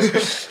fire.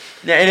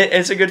 Yeah, and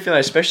it's a good feeling,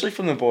 especially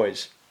from the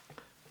boys.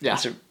 Yeah.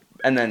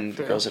 And then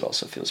the girls, it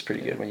also feels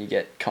pretty good when you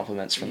get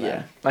compliments from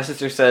them. My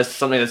sister says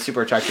something that's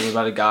super attractive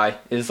about a guy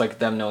is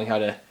them knowing how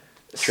to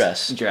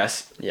dress.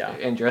 Yeah.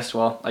 And dress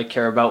well.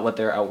 Care about what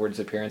their outward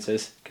appearance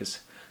is,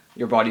 because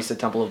your body's the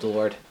temple of the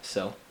Lord.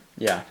 So.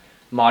 Yeah.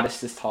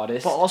 Modest is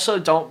hottest. But also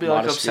don't be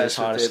Modesty obsessed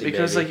with it,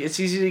 because it's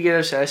easy to get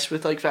obsessed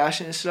with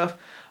fashion and stuff.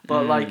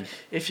 But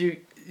if you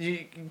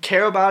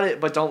care about it,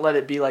 but don't let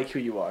it be who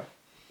you are.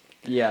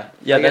 Yeah.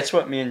 Yeah, that's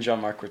what me and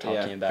John Mark were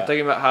talking about. We're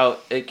talking about how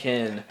it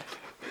can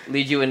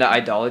lead you into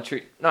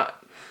idolatry.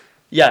 Not.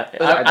 Yeah,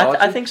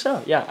 I think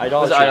so. Yeah,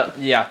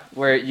 idolatry.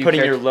 Where you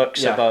putting your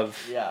looks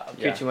above. Yeah,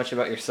 care too much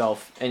about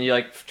yourself, and you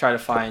try to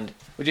find.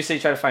 Would you say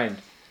try to find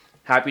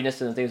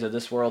happiness in the things of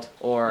this world,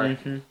 or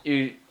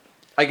you,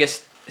 I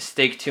guess,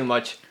 stake too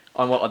much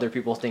on what other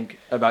people think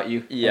about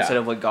you instead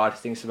of what God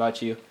thinks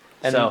about you.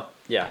 And so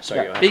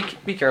go ahead.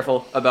 Be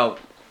careful about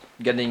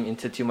getting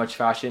into too much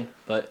fashion,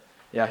 but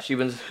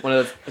Shubin's one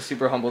of the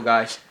super humble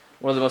guys,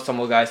 one of the most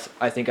humble guys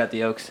I think at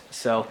the Oaks.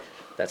 So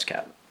that's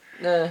cap.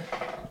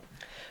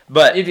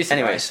 But you'd be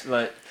surprised.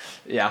 But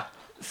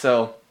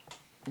so.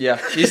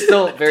 Yeah, she's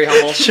still very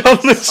humble.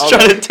 Sheldon's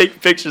trying to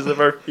take pictures of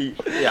our feet.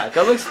 Yeah,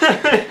 that looks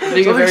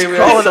being a very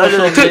real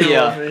social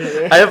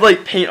media. I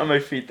have paint on my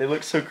feet. They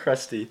look so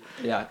crusty.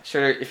 Yeah,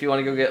 sure. If you want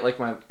to go get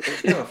my,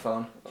 you have a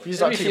phone. If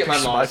you get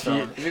my mom's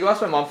phone. If you go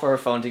ask my mom for her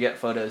phone to get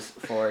photos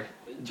for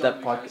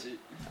that podcast.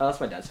 Oh, that's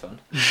my dad's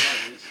phone.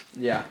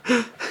 Yeah.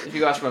 If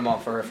you go ask my mom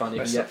for her phone,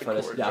 you can get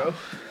photos. Yeah.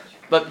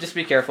 But just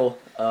be careful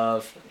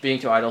of being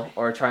too idle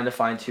or trying to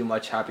find too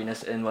much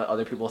happiness in what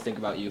other people think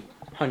about you.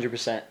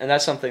 100%, and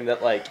that's something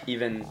that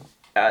even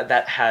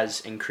that has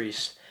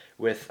increased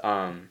with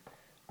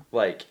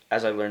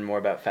as I learn more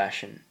about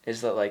fashion,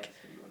 is that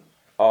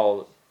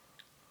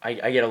I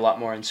get a lot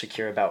more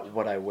insecure about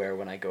what I wear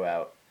when I go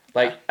out.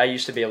 I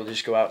used to be able to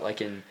just go out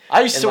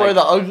I used to wear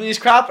the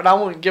ugliest crap and I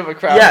wouldn't give a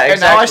crap. Yeah, exactly.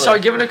 And now I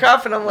start giving a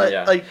crap and I'm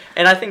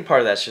and I think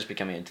part of that's just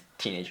becoming a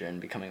teenager and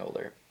becoming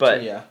older.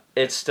 But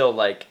it's still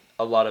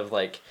a lot of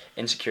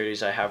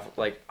insecurities I have.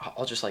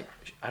 I'll just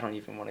I don't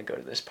even want to go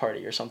to this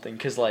party or something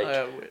because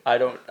I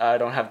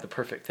don't have the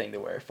perfect thing to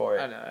wear for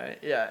it. I know, right?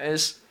 Yeah, and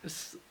it's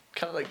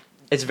kind of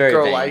it's very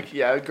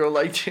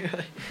girl-like too.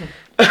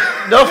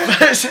 No,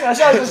 that's what I was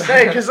just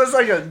saying because that's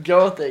a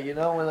girl thing,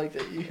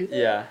 when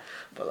yeah.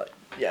 But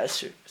it's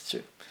true. It's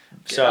true.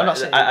 So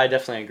I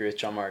definitely agree with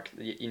John Mark.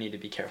 You need to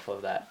be careful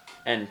of that.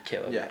 And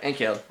Caleb. Yeah, and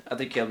Caleb. I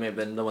think Caleb may have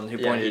been the one who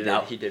pointed it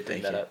out. He did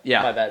bring that up.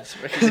 Yeah. My bad.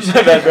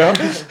 My bad, bro.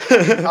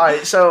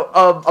 Alright, so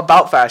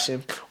about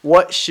fashion,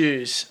 what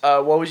shoes?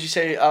 What would you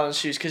say on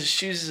shoes? Because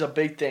shoes is a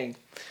big thing.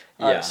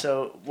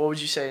 So what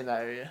would you say in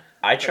that area?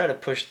 I try to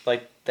push,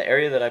 the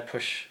area that I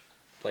push,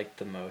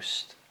 the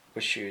most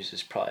with shoes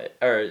is probably,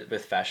 or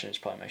with fashion is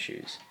probably my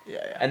shoes.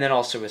 Yeah. And then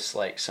also with,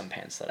 some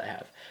pants that I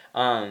have.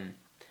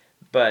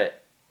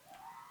 But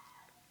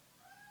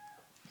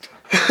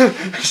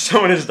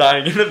Someone is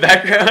dying in the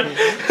background.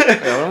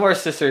 Yeah, one of our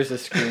sisters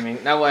is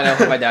screaming. Now I know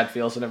how my dad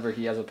feels whenever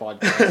he has a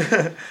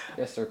podcast.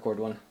 He has to record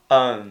one.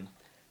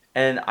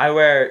 And I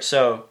wear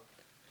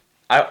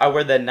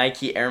the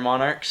Nike Air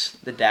Monarchs,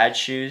 the dad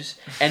shoes.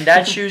 And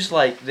dad shoes,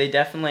 like, they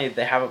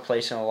have a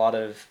place in a lot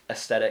of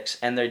aesthetics,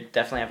 and they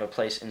definitely have a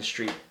place in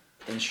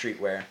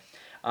streetwear.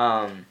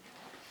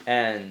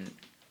 And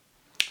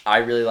I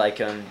really like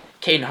them.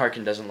 Caden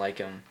Harkin doesn't like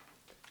them.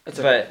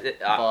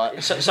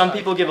 Some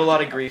people give a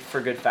lot of grief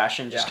for good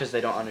fashion just because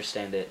they don't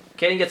understand it.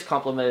 Caden gets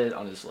complimented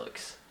on his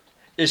looks.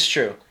 It's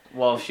true.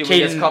 Well, Shubin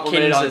gets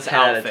complimented on his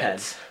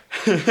outfits.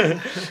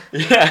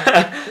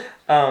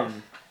 Yeah.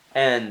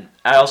 And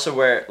I also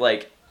wear,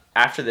 like,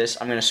 after this,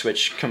 I'm going to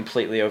switch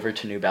completely over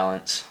to New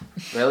Balance.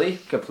 Really?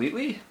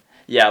 Completely?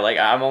 Yeah, like,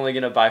 I'm only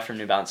going to buy from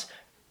New Balance.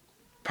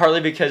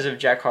 Partly because of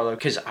Jack Harlow,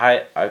 because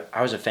I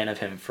was a fan of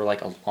him for,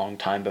 like, a long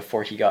time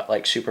before he got,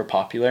 like, super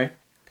popular.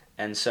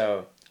 And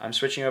so I'm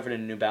switching over to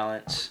New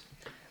Balance.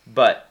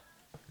 But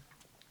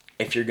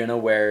if you're going to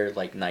wear,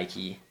 like,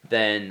 Nike,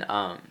 then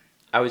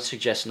I would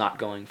suggest not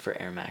going for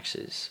Air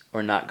Maxes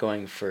or not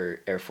going for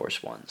Air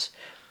Force Ones.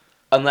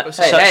 Unless,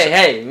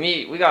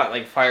 we got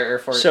like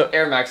fire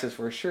Air Maxes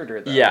for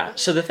sure. Though. Yeah.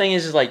 So the thing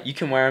is like you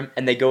can wear them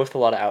and they go with a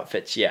lot of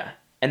outfits. Yeah.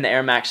 And the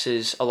Air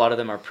Maxes, a lot of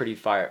them are pretty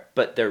fire,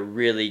 but they're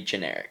really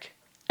generic.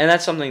 And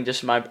that's something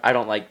I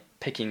don't like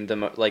picking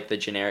the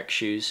generic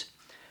shoes.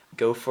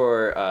 Go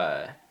for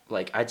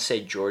I'd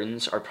say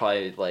Jordans are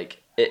probably like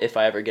if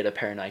I ever get a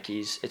pair of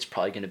Nikes, it's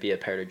probably going to be a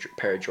pair of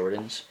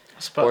Jordans. I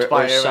was about to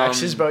buy Air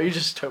Maxes, bro. You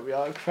just took me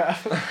on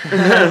crap.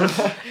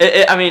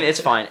 I mean,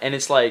 it's fine, and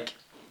it's like.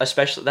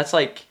 Especially that's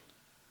like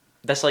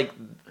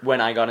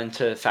when I got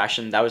into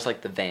fashion. That was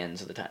like the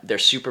Vans at the time. They're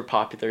super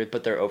popular,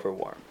 but they're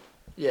overworn.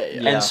 Yeah.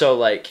 And so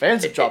like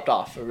Vans have dropped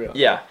off for real.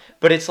 Yeah,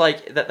 but it's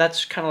like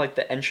that's kind of like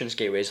the entrance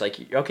gateways.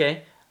 Like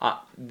okay,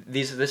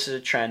 this is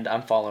a trend.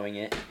 I'm following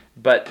it,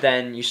 but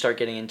then you start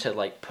getting into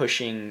like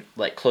pushing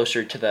like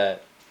closer to the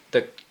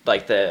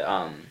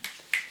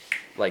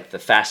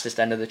fastest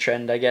end of the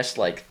trend. I guess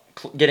like.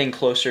 Getting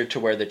closer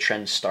to where the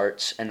trend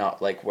starts and not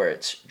like where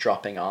it's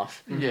dropping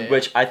off. Yeah.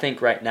 Which I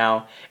think right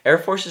now Air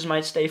Forces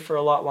might stay for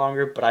a lot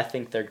longer, but I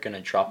think they're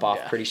gonna drop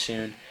off pretty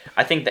soon.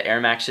 I think the Air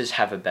Maxes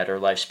have a better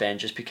lifespan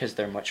just because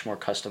they're much more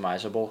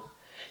customizable.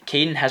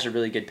 Caden has a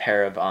really good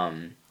pair of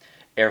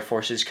Air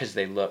Forces because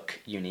they look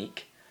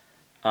unique.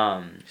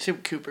 Same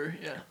Cooper,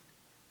 yeah.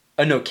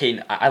 Oh no,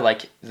 Caden, I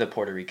like the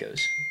Puerto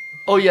Ricos.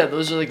 Oh yeah,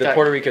 those are like the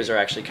Puerto Ricos are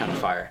actually kind of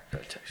fire.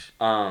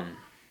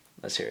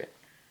 Let's hear it.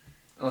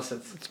 Unless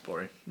it's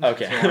boring.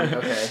 Okay.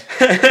 Okay.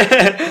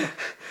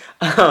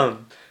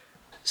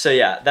 So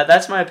yeah,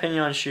 that's my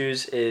opinion on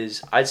shoes.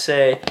 Is I'd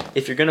say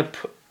if you're gonna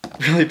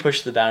really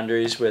push the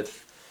boundaries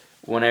with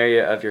one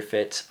area of your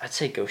fits, I'd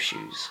say go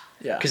shoes.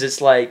 Yeah. Because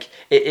it's like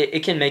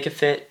it can make a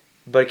fit,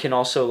 but it can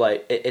also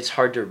like it's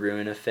hard to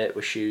ruin a fit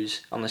with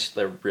shoes unless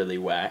they're really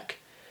whack.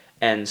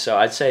 And so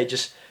I'd say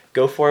just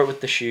go for it with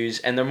the shoes,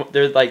 and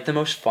they're like the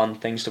most fun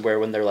things to wear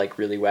when they're like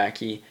really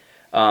wacky,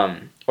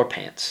 or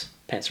pants.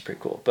 Pants are pretty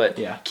cool, but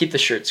keep the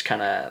shirts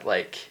kind of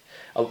like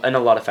in a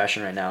lot of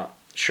fashion right now.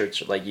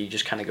 Shirts are like you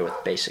just kind of go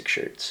with basic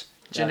shirts,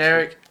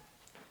 generic,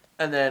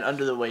 and then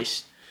under the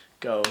waist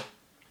go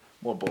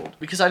more bold.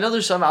 Because I know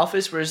there's some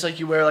outfits where it's like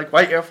you wear like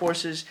white Air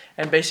Forces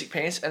and basic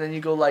pants, and then you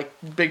go like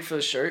big for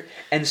the shirt.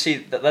 And see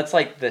that's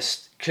like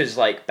this because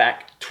like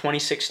back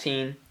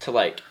 2016 to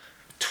like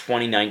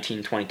 2019,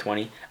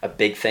 2020, a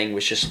big thing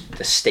was just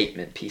the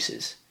statement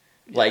pieces,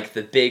 like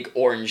the big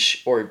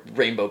orange or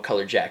rainbow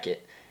color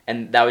jacket.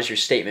 And that was your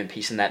statement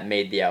piece, and that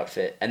made the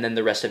outfit. And then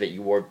the rest of it,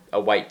 you wore a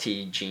white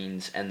tee,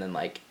 jeans, and then,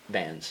 like,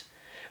 Vans.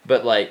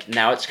 But, like,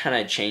 now it's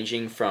kind of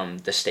changing from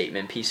the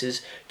statement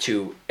pieces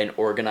to an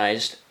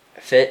organized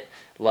fit.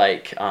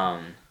 Like,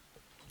 one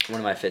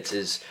of my fits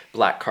is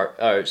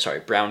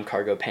brown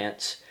cargo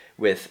pants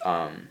with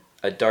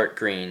a dark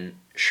green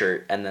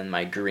shirt, and then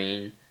my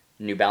green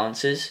New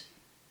Balances.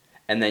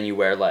 And then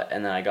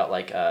and then I got,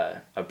 like,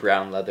 a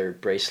brown leather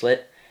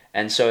bracelet.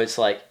 And so it's,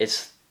 like,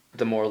 it's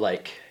the more,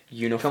 like...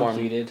 uniform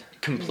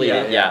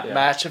completed yeah.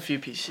 Match a few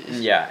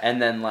pieces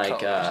and then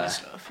like and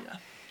stuff,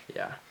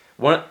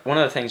 one of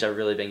the things I've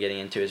really been getting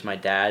into is my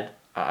dad.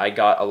 I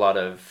got a lot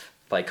of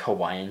like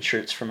Hawaiian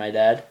shirts for my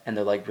dad, and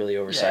they're like really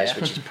oversized,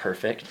 which is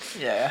perfect.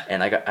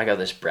 And I got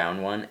this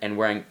brown one, and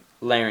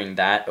layering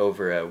that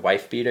over a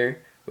wife beater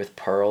with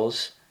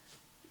pearls,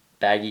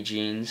 baggy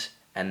jeans,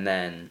 and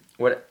then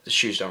the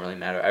shoes don't really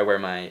matter. I wear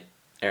my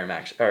Air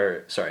Monarchs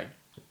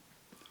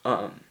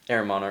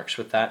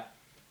with that,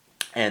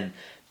 and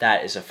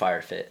that is a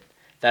fire fit.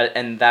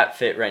 That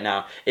fit right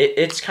now,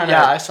 it's kind of...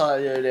 Yeah, I saw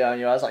it the other day on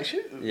you. I was like,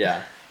 shoot.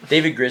 Yeah.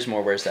 David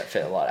Grismore wears that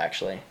fit a lot,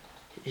 actually.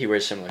 He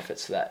wears similar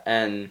fits to that.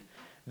 And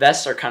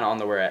vests are kind of on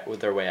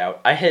their way out.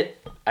 I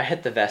hit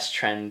the vest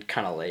trend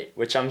kind of late,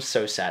 which I'm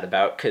so sad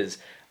about because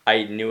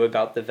I knew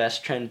about the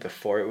vest trend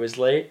before it was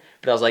late.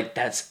 But I was like,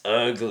 that's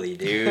ugly,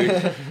 dude.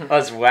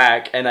 That's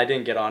whack. And I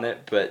didn't get on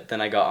it, but then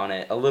I got on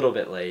it a little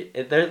bit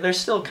late. They're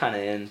still kind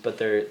of in, but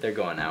they're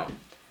going out.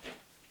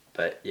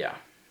 But yeah.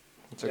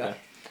 It's okay.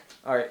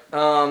 All right.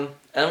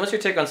 And what's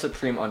your take on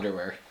Supreme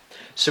underwear?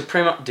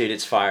 Supreme, dude,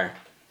 it's fire.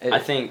 I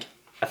think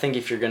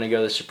if you're gonna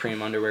go the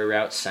Supreme underwear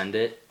route, send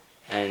it,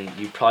 and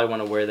you probably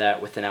want to wear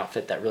that with an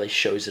outfit that really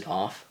shows it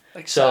off.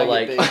 So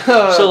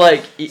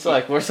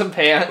wear some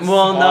pants.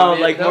 Well, no,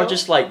 more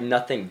just like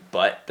nothing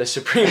but the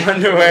Supreme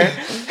underwear.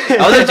 That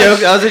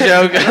was a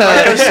joke.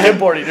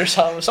 Skimboarding or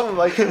something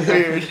like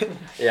weird.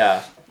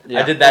 Yeah.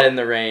 I did that in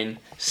the rain,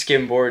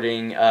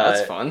 skimboarding.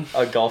 That's fun.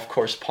 A golf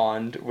course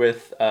pond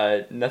with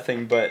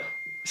nothing but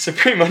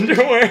Supreme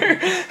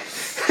underwear.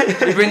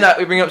 we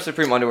bring up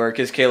Supreme underwear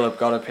because Caleb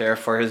got a pair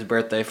for his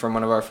birthday from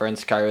one of our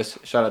friends,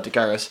 Kairos. Shout out to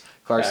Kairos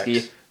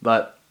Klarski.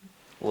 But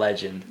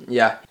legend.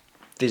 Yeah.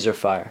 These are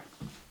fire,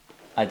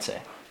 I'd say.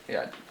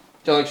 Yeah.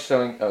 He's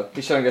showing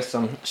us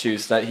some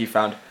shoes that he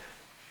found.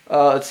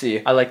 Let's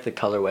see. I like the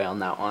colorway on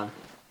that one.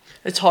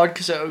 It's hard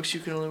because at Oaks you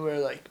can only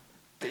wear like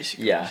basic.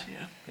 Yeah.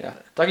 Yeah.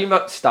 Talking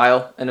about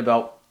style and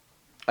about,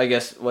 I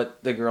guess,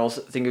 what the girls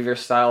think of your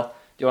style.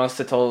 Do you want us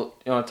to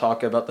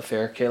talk about the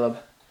fair, Caleb,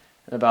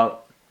 and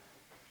about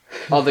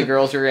all the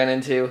girls you ran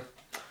into?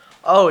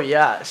 Oh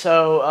yeah,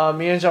 so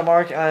me and John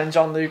Mark and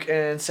John Luke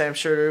and Sam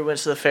Shubin went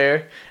to the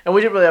fair, and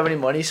we didn't really have any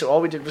money, so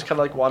all we did was kind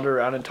of like wander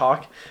around and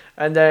talk.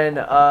 And then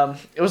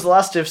it was the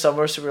last day of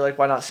summer, so we were like,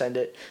 why not send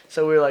it?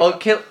 So we were like,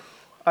 Caleb.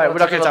 All right, we're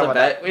not going to talk about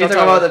that. We need to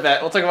talk about the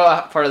bet. We'll talk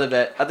about part of the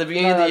bet. At the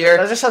beginning of the year,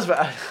 that just sounds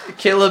bad.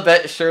 Caleb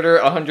bet Schurter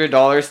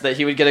 $100 that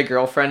he would get a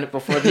girlfriend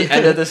before the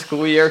end of the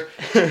school year.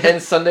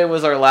 And Sunday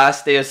was our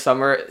last day of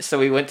summer, so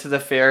we went to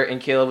the fair,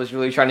 and Caleb was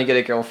really trying to get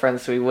a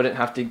girlfriend so he wouldn't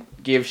have to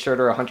give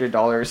Schurter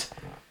 $100.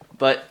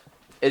 But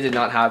it did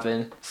not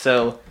happen.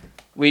 So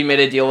we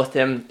made a deal with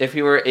him. If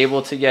we were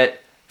able to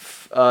get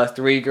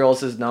 3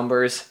 girls'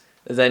 numbers,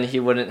 then he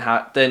wouldn't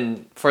have.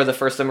 Then for the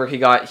first number he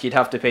got, he'd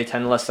have to pay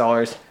 $10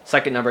 less.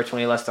 Second number,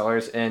 $20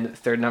 less, and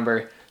third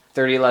number,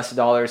 $30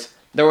 less.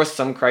 There was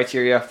some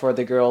criteria for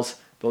the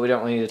girls, but we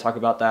don't really need to talk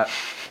about that.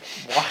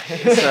 Why?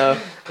 So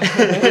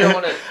we don't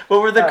want to.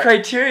 What were the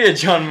criteria,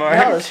 John Mark?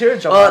 Yeah, let's hear it,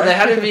 John Mark. Well, they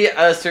had to be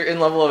a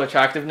certain level of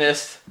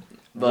attractiveness.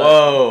 But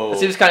whoa. It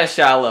seems kind of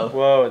shallow.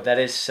 Whoa, that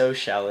is so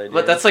shallow, dude.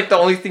 But that's like the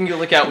only thing you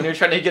look at when you're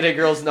trying to get a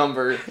girl's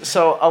number.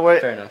 So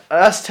fair enough. I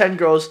asked 10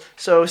 girls.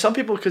 So some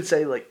people could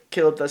say like,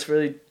 Caleb, that's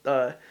really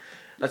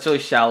that's really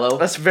shallow.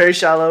 That's very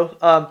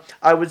shallow.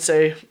 I would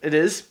say it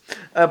is.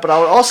 But I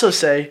would also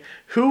say,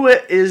 who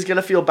is going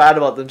to feel bad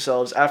about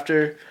themselves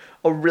after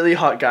a really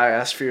hot guy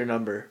asks for your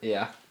number?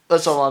 Yeah.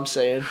 That's all I'm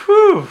saying.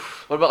 Whew.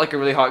 What about like a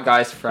really hot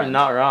guy's friend? You're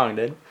not wrong,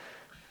 dude.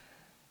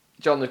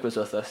 John Luke was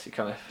with us. You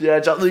kind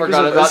of John Luke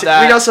forgot was about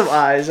that. We got some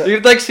eyes.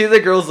 You'd like see the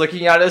girls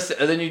looking at us,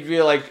 and then you'd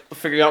be like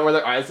figuring out where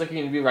their eyes looking,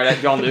 and you'd be right at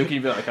John Luke, and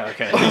you'd be like,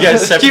 okay. You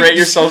guys separate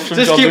yourself from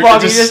just John keep Luke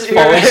walking, and just just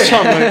follow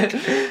John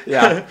Luke.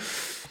 Yeah.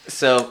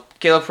 So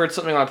Caleb heard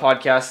something on a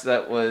podcast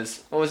that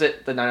was, what was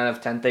it? The 9 out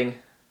of 10 thing.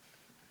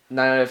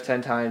 9 out of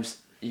 10 times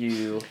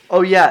you.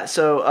 Oh yeah.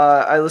 So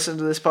I listened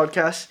to this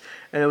podcast,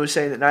 and it was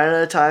saying that 9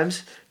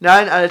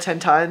 out of 10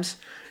 times,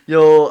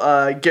 you'll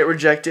get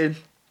rejected,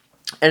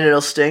 and it'll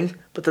sting.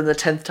 But then the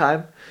 10th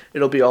time,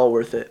 it'll be all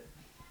worth it.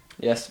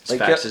 Yes.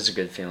 Facts is a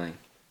good feeling.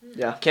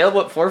 Yeah. Caleb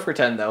went 4 for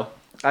 10 though.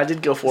 I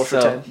did go 4 for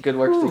 10. Good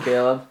work to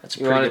Caleb. That's a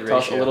you pretty want good to tell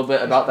us a ratio. little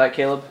bit about that,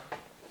 Caleb?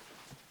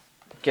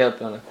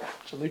 Caleb, no.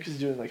 John Luke is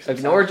doing like.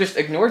 Ignore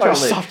John Luke.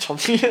 Stop, John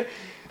Luke.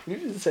 You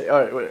didn't say. All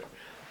right,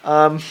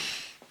 whatever.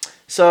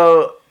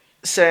 So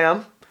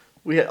Sam,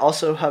 we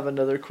also have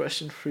another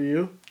question for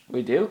you.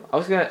 We do? I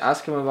was going to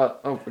ask him about...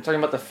 Oh, we're talking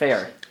about the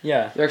fair.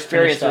 Yeah. Your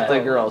experience with the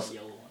girls.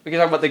 We can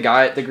talk about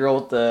the girl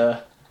with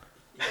the...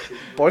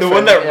 Boyfriend. The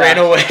one that ran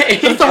away.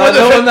 the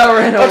one that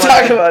ran away. I'll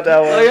talk about that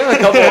one. Oh,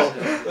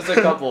 yeah, there's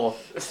a couple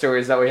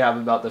stories that we have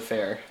about the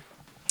fair.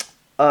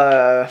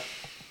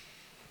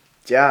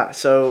 Yeah,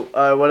 so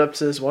I went up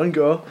to this one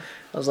girl.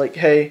 I was like,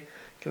 hey,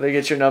 can I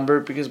get your number?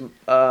 Because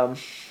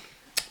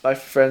my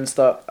friends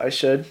thought I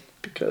should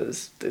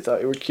because they thought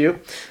you were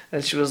cute.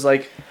 And she was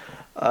like,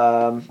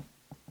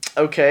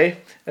 okay.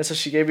 And so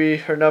she gave me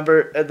her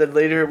number. And then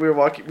later we were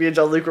walking, me and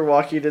John Luke were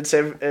walking, and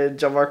Sam and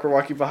John Mark were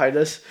walking behind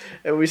us.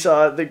 And we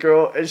saw the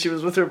girl, and she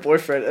was with her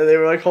boyfriend. And they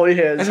were like holding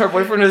hands. And her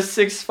boyfriend was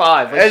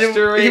 6'5". And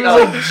he was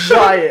like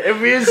giant.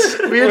 And me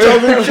and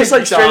John Luke just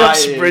like straight up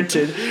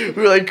sprinted.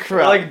 We were like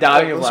crap. We're like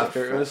dying of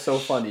laughter. It was so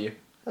funny.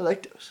 I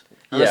like those.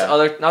 Yeah.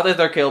 Not that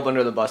they're Caleb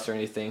under the bus or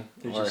anything.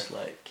 They're just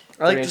like...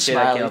 I like gonna the say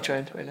that, smiley Caleb.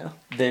 trend right now.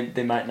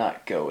 They might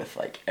not go with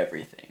like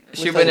everything.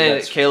 Shubin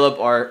and Caleb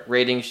are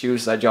rating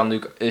shoes that John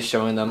Luke is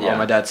showing them Yeah. on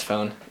my dad's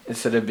phone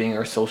instead of being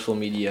our social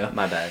media.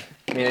 My bad.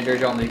 Manager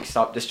John Luke,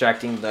 stop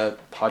distracting the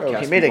podcast. Oh,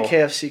 he made people. a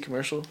KFC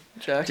commercial,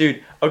 Jack.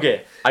 Dude,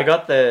 okay. I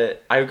got the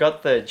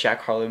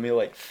Jack Harlow meal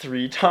like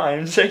 3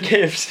 times at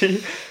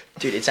KFC.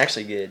 Dude, it's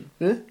actually good.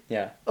 Huh?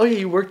 Yeah. Oh yeah,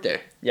 you worked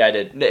there. Yeah, I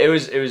did. It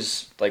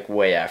was like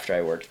way after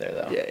I worked there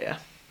though. Yeah.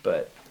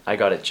 But I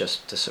got it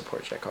just to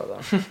support Jack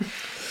Harlow.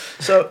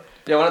 So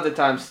Yeah, one of the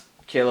times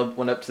Caleb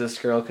went up to this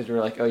girl because we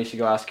were like, oh, you should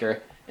go ask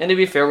her. And to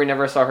be fair, we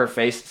never saw her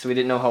face, so we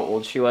didn't know how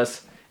old she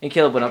was. And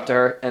Caleb went up to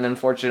her, and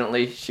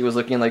unfortunately, she was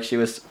looking like she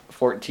was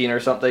 14 or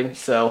something.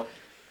 So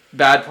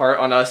bad part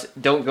on us.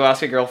 Don't go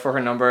ask a girl for her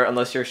number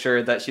unless you're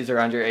sure that she's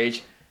around your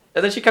age.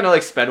 And then she kind of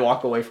like sped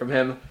walk away from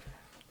him,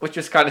 which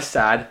was kind of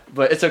sad.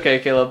 But it's okay,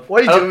 Caleb. Why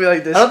are you doing me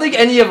like this? I don't think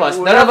any of us,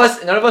 none of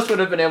us would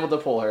have been able to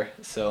pull her.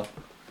 So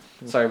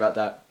sorry about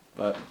that.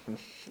 But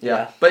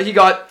yeah. But he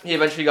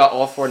eventually got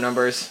all 4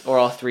 numbers or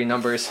all 3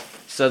 numbers.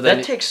 So then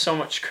that takes so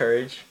much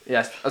courage.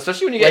 Yes,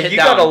 especially when you get hit you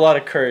down. got a lot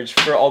of courage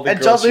for all the and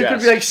girls. And John Luke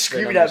would be like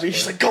screaming at me.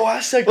 He's like, "Go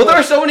ask that girl." Well,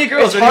 there are so many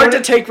girls. It's hard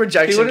to take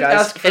rejection, he wouldn't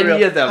guys. ask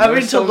any of them.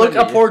 Having to look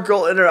a poor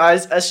girl in her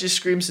eyes as she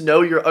screams,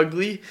 "No, you're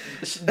ugly."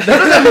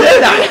 None of them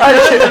did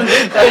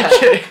that. I'm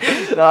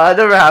kidding. No, that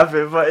never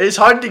happened. But it's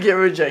hard to get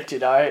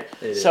rejected. All right.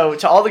 So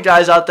to all the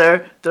guys out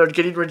there that are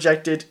getting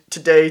rejected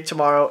today,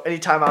 tomorrow,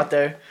 anytime out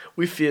there,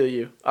 we feel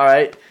you. All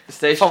right.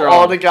 Stay strong. From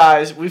all the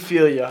guys, we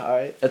feel you. All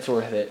right. It's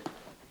worth it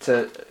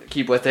to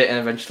keep with it and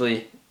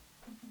eventually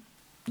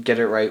get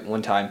it right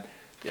one time.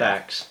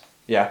 Facts.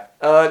 Yeah.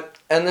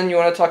 And then you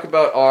want to talk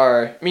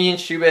about me and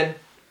Shubin,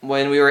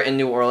 when we were in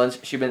New Orleans,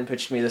 Shubin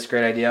pitched me this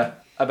great idea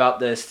about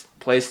this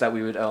place that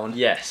we would own.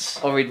 Yes.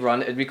 Or we'd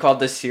run. It'd be called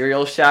the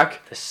Cereal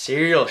Shack. The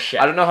Cereal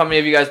Shack. I don't know how many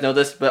of you guys know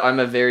this, but I'm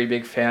a very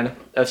big fan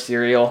of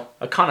cereal.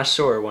 A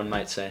connoisseur, one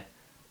might say.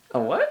 A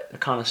what? A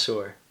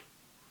connoisseur.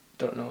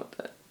 Don't know what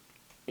that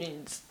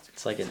means.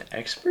 It's like an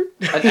expert?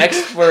 An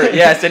expert,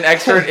 yes, an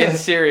expert in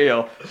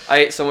cereal. I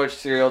ate so much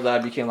cereal that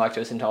I became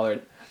lactose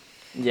intolerant.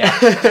 Yeah.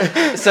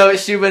 So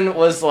Shubin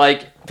was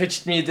like,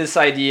 pitched me this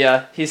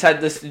idea. He's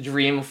had this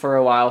dream for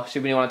a while.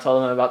 Shubin, you want to tell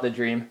them about the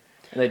dream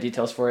and the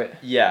details for it?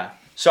 Yeah.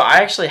 So I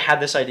actually had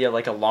this idea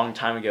like a long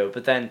time ago,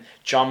 but then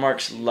John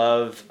Mark's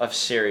love of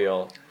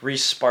cereal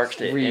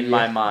re-sparked it in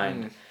my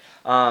mind.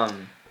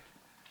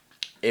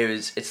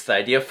 It's the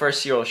idea for a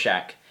cereal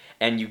shack,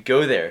 and you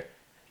go there,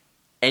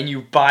 and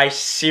you buy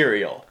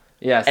cereal.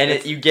 Yes.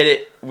 And you get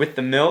it with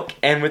the milk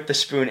and with the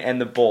spoon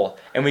and the bowl.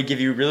 And we give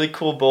you really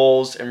cool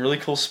bowls and really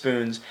cool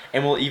spoons.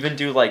 And we'll even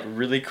do like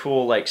really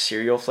cool like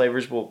cereal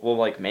flavors. We'll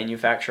like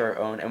manufacture our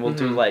own. And we'll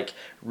do like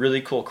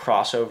really cool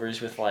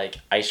crossovers with like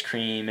ice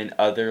cream and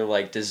other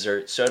like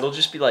desserts. So it'll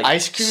just be like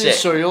ice cream sick. and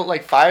cereal,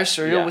 like fire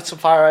cereal with some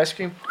fire ice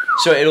cream.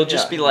 So it'll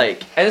just be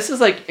like... And this is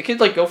like, it could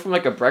like go from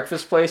like a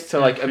breakfast place to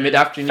like a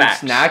mid-afternoon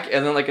snack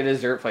and then like a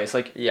dessert place.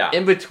 Like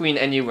in between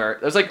anywhere.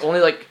 There's like only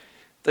like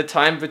the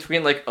time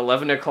between like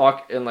 11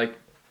 o'clock and like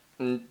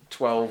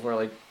 12 or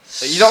like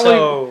you don't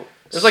really,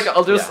 there's like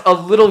a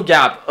little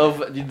gap of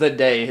the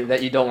day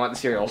that you don't want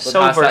cereal. But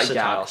so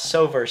versatile.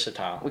 So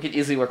versatile. We could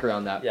easily work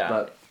around that. Yeah.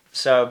 But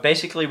so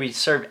basically we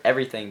serve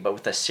everything but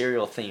with a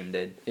cereal theme,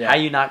 dude. Yeah. How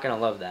are you not going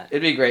to love that?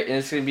 It'd be great. And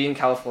it's going to be in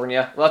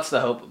California. Well, that's the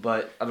hope,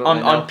 but I don't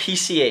know. On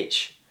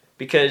PCH.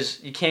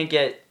 Because you can't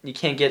get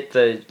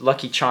the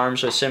Lucky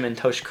Charms or Cinnamon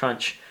Toast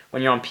Crunch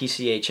when you're on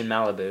PCH in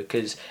Malibu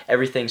because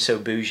everything's so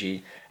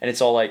bougie. And it's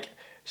all like,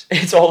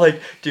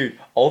 dude,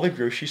 all the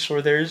grocery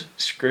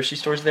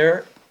stores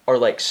there are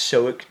like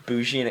so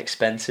bougie and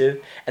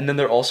expensive, and then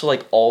they're also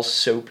like all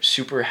so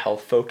super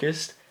health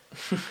focused.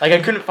 Like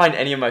I couldn't find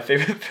any of my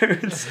favorite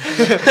foods.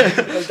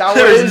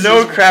 There was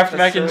no Kraft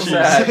mac and cheese.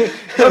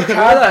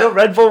 No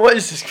Red Bull. What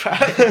is this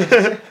crap?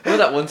 Remember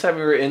that one time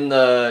we were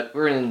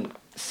in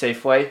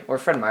Safeway or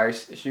Fred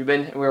Meyer's,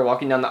 Shubin, and we were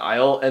walking down the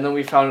aisle, and then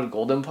we found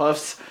Golden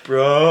Puffs,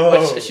 bro,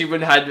 which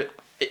Shubin had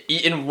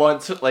eaten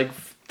once like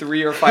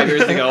 3 or 5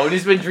 years ago, and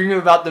he's been dreaming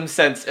about them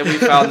since. And we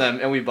found them,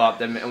 and we bought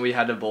them, and we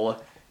had a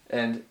bowl.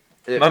 And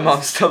my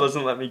mom still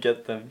doesn't let me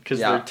get them because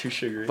they're too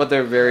sugary. But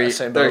they're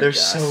they're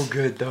so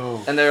good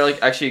though. And they're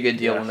like actually a good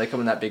deal when they come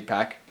in that big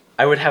pack.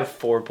 I would have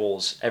 4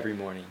 bowls every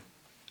morning.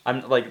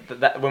 I'm like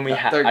that when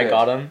I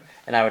got them,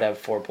 and I would have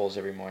 4 bowls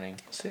every morning.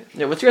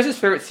 Yeah, what's your guys'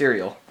 favorite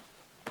cereal?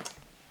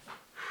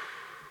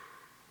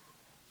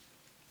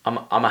 I'm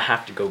gonna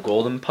have to go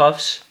Golden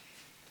Puffs,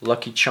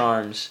 Lucky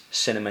Charms,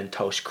 Cinnamon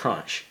Toast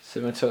Crunch.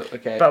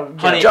 Okay.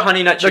 But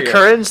Honey Nut Cheerios. The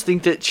Currans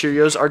think that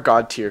Cheerios are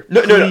god tier.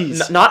 No,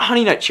 not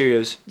Honey Nut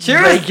Cheerios.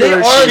 Regular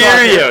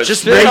Cheerios.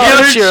 Just regular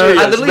Cheerios.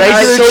 Regular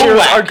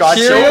Cheerios are god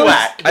tier.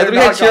 I literally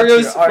had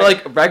Cheerios for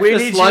like breakfast, we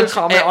need lunch. You to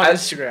comment on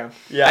Instagram.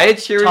 Yeah. I had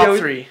Cheerios. Top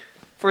 3.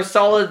 For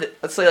solid,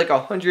 let's say like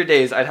 100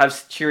 days, I'd have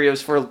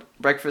Cheerios for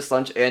breakfast,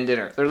 lunch, and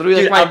dinner. They're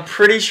literally like I'm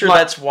pretty sure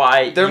that's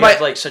why you have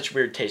like such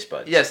weird taste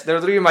buds. Yes, they're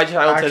literally my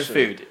childhood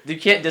food. You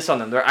can't diss on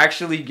them. They're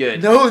actually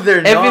good. No,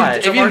 they're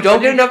not. If you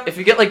don't get enough, if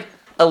you get like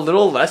a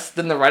little less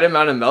than the right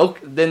amount of milk,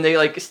 then they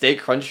like stay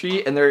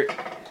crunchy and they're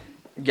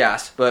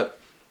gas. But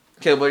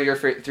okay, what are your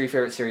 3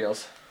 favorite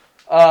cereals?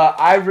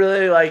 I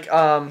really like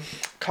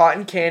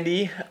Cotton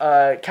Candy,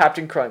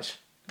 Captain Crunch.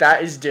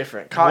 That is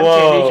different. Cotton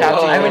Candy, Captain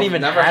Crunch. I haven't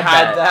even never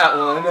had that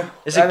one.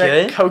 Is it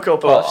good? Cocoa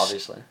Puffs. Well,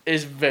 obviously.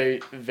 Is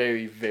very,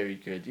 very, very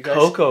good. You guys,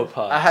 Cocoa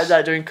Puffs. I had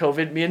that during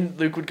COVID. Me and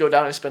Luke would go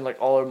down and spend like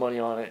all our money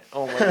on it.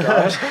 Oh my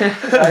gosh.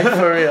 Like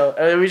for real.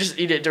 And we just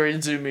eat it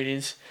during Zoom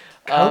meetings.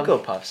 Cocoa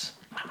Puffs.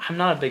 I'm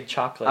not a big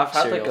chocolate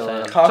cereal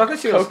fan.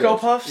 Cocoa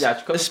Puffs? Yeah,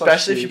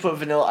 especially if you put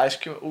vanilla ice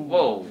cream. Ooh,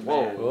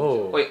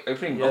 whoa. Wait, are you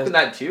putting milk in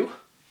that too?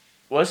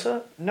 What's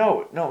that?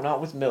 No,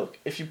 not with milk.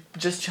 If you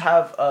just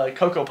have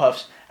Cocoa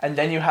Puffs and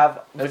then you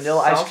have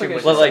vanilla ice sounds cream like with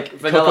it's Well, it. like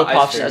vanilla Cocoa ice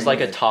Puffs cream. as like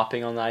a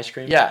topping on the ice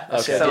cream. Yeah,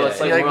 that's Okay. the idea. So it's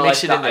like You, like, more mix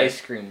like it the in there.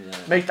 ice cream then.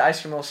 Make the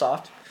ice cream a little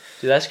soft.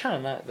 Dude, that's kind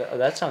of not.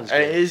 That sounds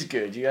good. It is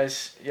good. You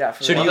guys, yeah.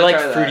 For So do real. you I'll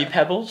like try Fruity that.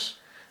 Pebbles?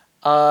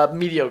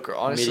 Mediocre,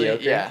 honestly.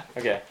 Mediocre? Yeah.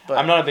 Okay. But-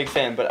 I'm not a big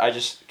fan, but I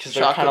just because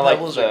they're Chocolate kind of like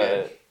Pebbles are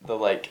good. the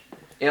like.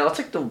 Yeah, that's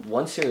like the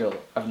one cereal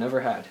I've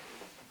never had.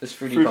 It's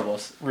Fruity Fruit-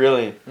 Pebbles.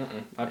 Really?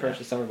 My parents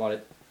just never bought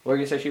it. What were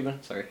you gonna say,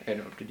 Shubin? Sorry, I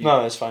interrupted you.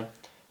 No, that's fine.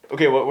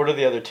 Okay, what are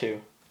the other two?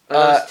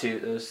 Those two.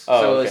 Those.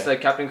 Oh, so okay. it's the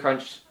Captain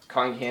Crunch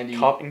cotton candy,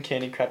 Cotton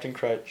candy, Captain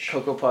Crunch,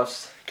 Cocoa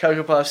Puffs.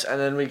 Cocoa Puffs, and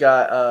then we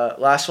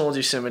got last one we'll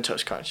do Cinnamon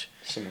Toast Crunch.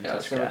 Cinnamon Yeah,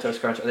 Toast Cinnamon Crunch. Toast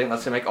Crunch. I think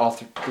that's gonna make all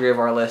three of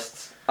our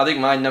lists. I think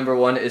my number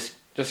one is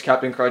just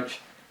Captain Crunch,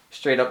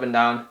 straight up and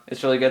down.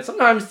 It's really good.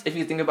 Sometimes, if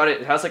you think about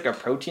it, it has like a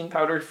protein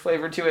powder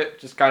flavor to it,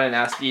 just kind of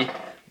nasty.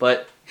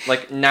 But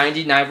like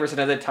 99%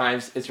 of the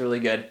times, it's really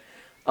good.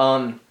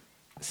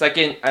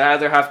 Second, I'd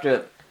either have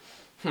to.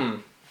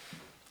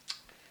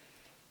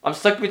 I'm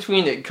stuck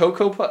between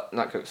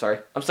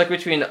I'm stuck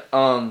between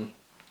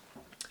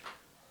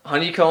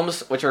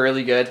honeycombs, which are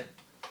really good.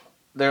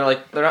 They're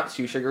not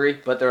too sugary,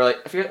 but they're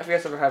like. Have you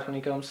guys ever had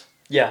honeycombs?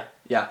 Yeah,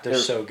 Yeah, they're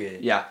so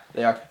good. Yeah,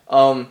 they are.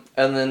 And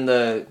then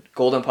the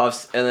Golden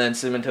Puffs, and then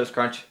Cinnamon Toast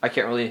Crunch. I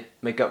can't really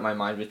make up my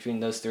mind between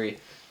those three,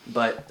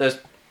 but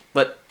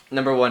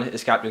number one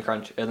is Captain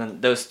Crunch, and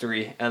then those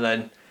three, and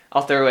then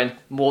I'll throw in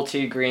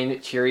multi-grain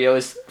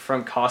Cheerios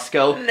from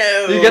Costco.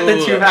 No, You get the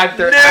 2-pack.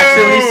 They're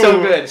actually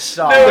so good.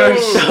 Stop. They're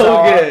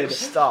so good.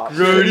 Stop.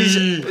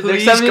 Grody.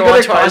 Please Next time you go go to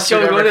onto our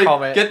Costco, Instagram go and to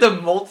comment. get the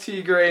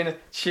multi-grain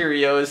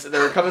Cheerios.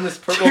 They come in this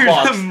purple Dude,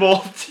 box. the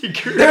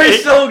multi-grain. They're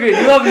so good. You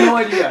have no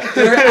idea.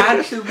 They're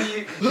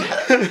actually.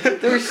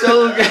 They're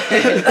so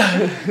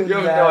good. You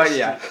have no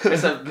idea.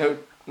 It's a no.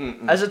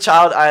 As a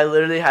child, I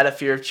literally had a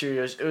fear of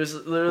Cheerios. It was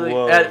literally,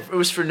 Whoa. it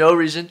was for no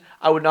reason.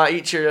 I would not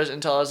eat Cheerios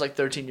until I was like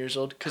 13 years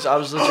old because I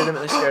was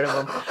legitimately scared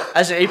of them.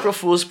 As an April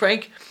Fool's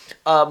prank,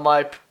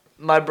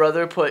 my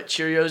brother put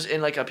Cheerios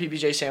in like a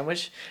PBJ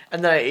sandwich,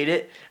 and then I ate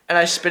it, and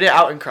I spit it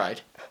out and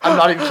cried. I'm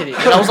not even kidding.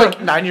 And I was like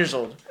 9 years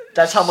old.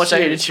 That's how much I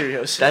hated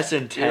Cheerios. That's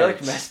intense. You're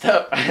like messed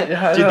up.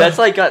 Yeah, I Dude, know. that's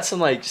like got some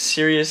like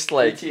serious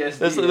like PTSD,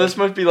 this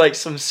must be like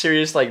some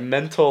serious like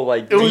mental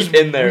like It was deep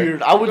in there.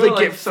 weird. I would Go, like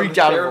like, get some freaked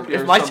out of therapy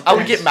them. or I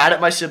would get something. mad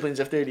at my siblings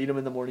if they'd eat them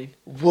in the morning.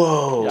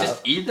 Whoa,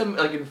 Just eat them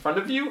like in front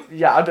of you.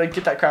 Yeah, I'd be like,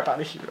 get that crap out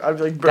of here. I'd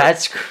be like, bro.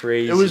 that's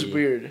crazy. It was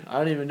weird. I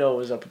don't even know what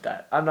was up with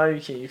that. I'm not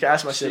even kidding. You can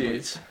ask my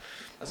siblings.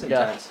 That's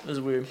Yeah, intense. it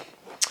was weird.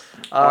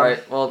 All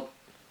right. Well,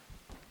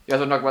 you guys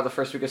want to talk about the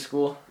first week of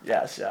school?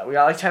 Yes, yeah. We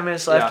got like 10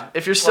 minutes left. Yeah.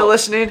 If you're still Well,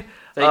 listening,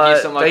 Thank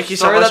you so much. Thank you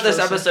so Sorry much that this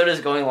for listening. episode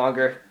is going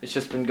longer. It's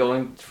just been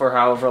going for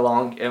however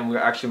long, and we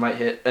actually might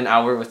hit an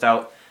hour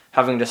without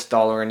having to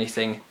stall or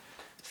anything.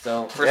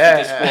 So first week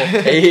of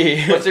school.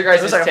 Hey, What's your it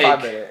guys' was like a take?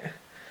 5-minute.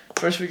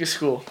 First week of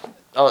school.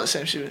 Oh,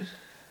 Sam Shubin.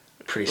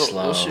 pretty Lil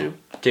slow, Shub.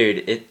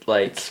 dude. It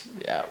like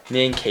Yeah.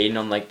 me and Caden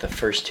on like the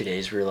first 2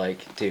 days we were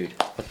like, dude,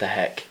 what the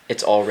heck?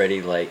 It's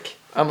already like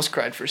I almost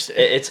cried first day.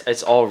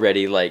 it's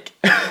already like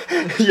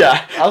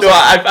yeah. I was No,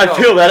 like- I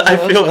feel that. I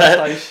feel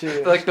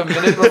that. Like the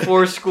minute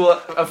before school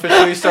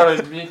officially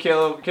started, me and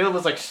Caleb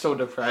was like so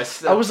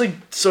depressed. I was like,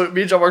 so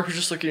me and John Mark were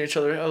just looking at each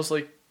other. I was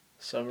like,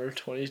 summer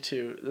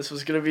 22. This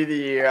was gonna be the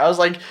year. I was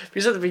like,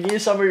 because at the beginning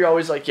of summer, you're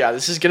always like, yeah,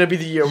 this is gonna be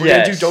the year. We're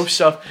gonna do Yes. dope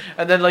stuff.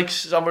 And then like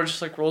summer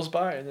just like rolls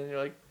by, and then you're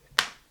like,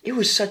 It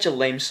was such a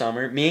lame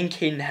summer. Me and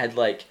Caden had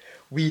like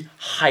we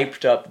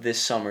hyped up this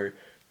summer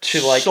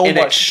to like so an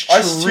much.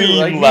 Us two, extreme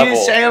like, level. Me and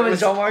Sam It and was-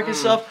 John Mark and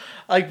stuff.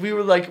 Like we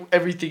were like,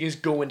 everything is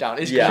going down.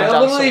 It's Yeah. going I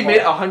down literally so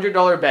made hard.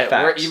 $100 bet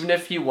where Facts. even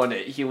if he won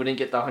it, he wouldn't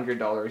get the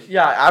 $100.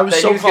 Yeah, I was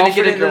That so he was gonna get a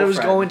confident that it was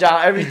girlfriend. going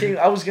down. Everything,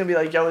 I was gonna be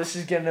like, yo, this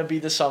is gonna be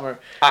the summer.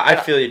 I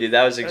feel you, dude.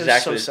 That was It was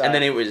exactly. so and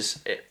then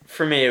sad.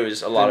 for me, it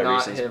was a lot Did of not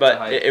reasons, hit the but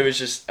hype. it was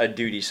just a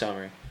duty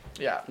summer.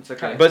 Yeah. It's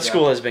okay. But Yeah.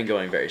 school has been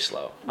going very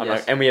slow.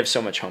 Yes. And we have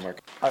so much homework.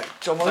 All right,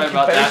 John Sorry Mark, you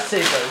about better that.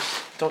 save those.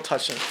 Don't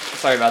touch them.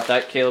 Sorry about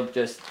that. Caleb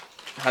just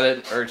had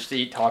an urge to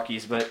eat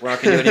Takis, but we're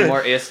not going to do any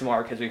more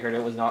ASMR because we heard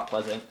it was not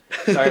pleasant.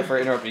 Sorry for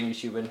interrupting you,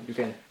 Shubin. You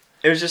can.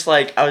 It was just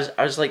like I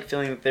was like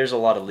feeling that there's a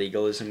lot of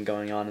legalism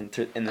going on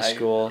in the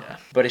school, yeah.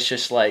 but it's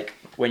just like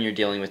when you're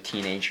dealing with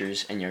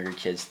teenagers and younger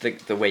kids,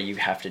 the way you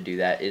have to do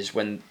that is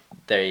when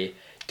they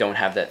don't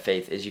have that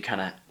faith is you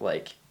kind of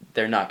like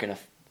they're not gonna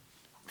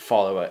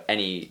follow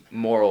any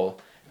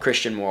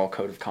Christian moral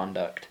code of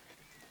conduct,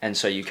 and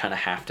so you kind of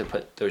have to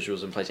put those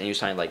rules in place. And he was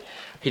saying like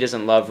he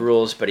doesn't love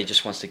rules, but he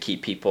just wants to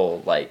keep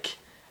people like.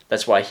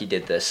 That's why he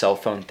did the cell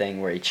phone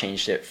thing where he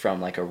changed it from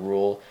like a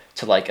rule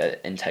to like an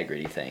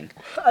integrity thing.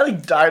 I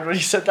like died when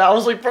he said that. I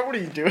was like, bro, what are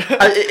you doing?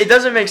 It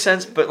doesn't make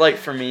sense, but like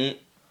for me,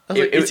 I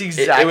was like, it's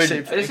exact same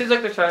It thing. seems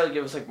like they're trying to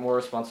give us like more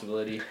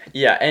responsibility.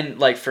 yeah, and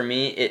like for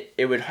me,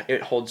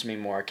 it holds me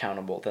more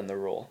accountable than the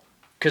rule,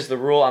 because the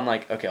rule I'm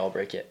like okay, I'll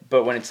break it,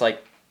 but when it's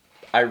like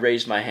I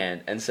raised my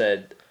hand and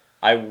said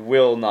I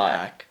will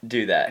not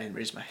do I that. didn't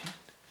raise my hand.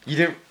 You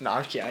didn't. No,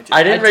 I'm kidding.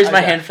 I didn't raise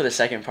my did. hand for the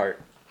second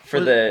part for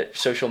Was- the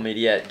social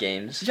media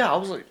games. Yeah, I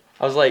was like,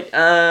 I was like,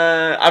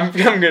 I'm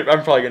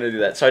probably gonna do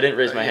that. So I didn't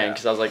raise my hand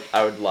because I was like,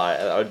 I would lie.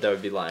 That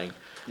would be lying.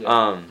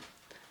 Yeah.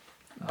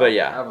 But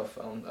yeah. I have a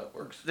phone that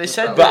works. They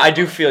said, But I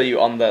do feel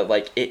you on the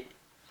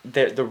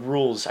the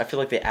rules. I feel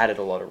like they added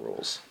a lot of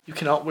rules. you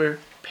cannot wear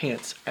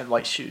pants and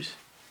white shoes.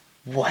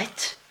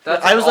 What?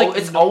 I was like,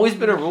 it's always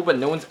been a rule, but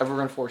no one's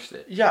ever enforced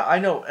it. Yeah, I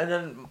know. And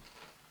then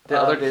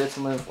The other day that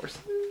someone enforced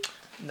it.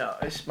 no,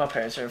 it's my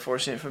parents are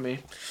enforcing it for me.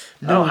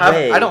 No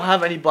I don't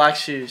have any black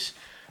shoes.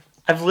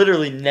 I've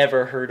literally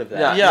never heard of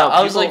that. Yeah, no,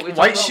 I was we like talked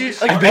white about shoes.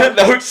 this. Like, I've been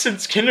that was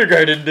since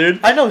kindergarten, dude.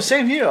 I know,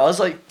 same here. I was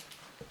like,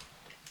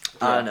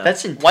 I don't know.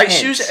 That's intense. White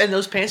shoes and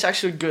those pants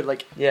actually are good.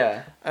 Like,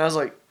 Yeah, and I was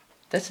like,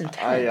 that's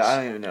intense. I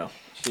don't even know.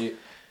 Shoot.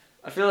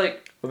 I feel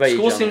like What about you,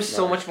 school John? seems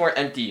so much more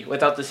empty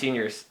without the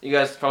seniors. You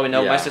guys probably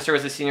know my Yeah. sister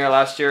was a senior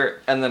last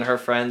year, and then her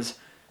friends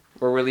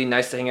were really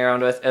nice to hang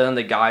around with. And then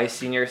the guys,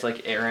 seniors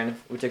like Aaron,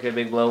 we took a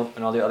big blow,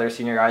 and all the other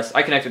senior guys.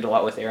 I connected a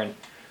lot with Aaron,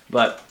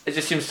 but it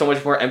just seems so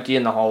much more empty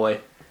in the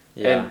hallway.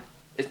 Yeah. And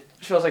it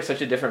feels like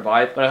such a different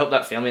vibe. But I hope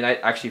that family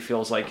night actually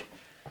feels like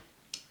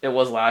it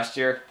was last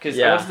year. Because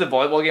I went to the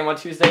volleyball game on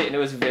Tuesday, and it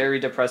was very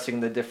depressing,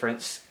 the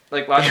difference.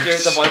 Like last year,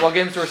 the volleyball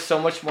games were so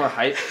much more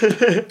hype.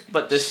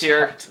 But this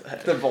year,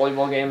 the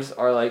volleyball games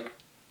are like,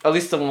 at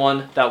least the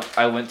one that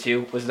I went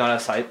to was not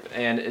as hype,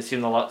 and it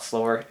seemed a lot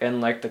slower, and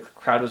like the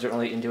crowd wasn't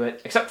really into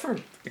it, except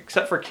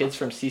for kids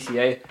from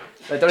CCA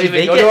that don't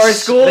even go to our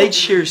school. They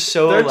cheer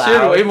so They're loud.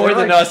 cheering way more They're,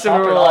 than like, us, and we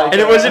were popping off. like,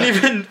 And it wasn't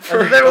even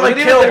for. They were like,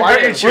 They "Kill, were why are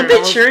you great. cheering?"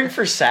 Weren't they cheering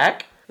for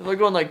Sack? They were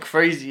going like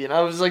crazy, and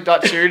I was like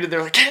not cheering, and they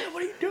were like, "Caleb,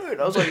 what are you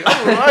doing?" I was like,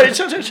 "Oh, all right,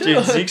 chill."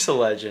 Dude, Zeke's a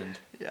legend.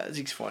 Yeah,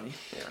 Zeke's funny.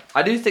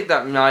 I do think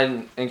that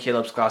mine and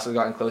Caleb's class has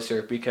gotten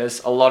closer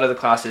because a lot of the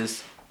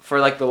classes, for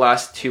like the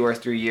last 2 or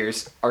 3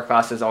 years, our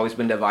class has always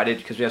been divided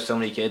because we have so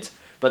many kids.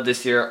 But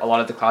this year, a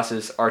lot of the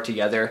classes are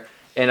together,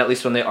 and at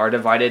least when they are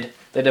divided,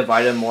 they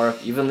divide them more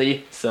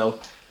evenly. So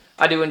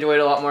I do enjoy it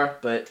a lot more,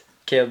 but...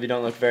 Caleb, you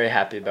don't look very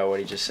happy about what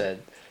he just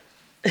said.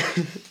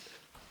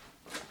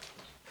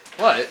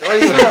 What? Why are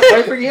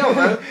you freaking out,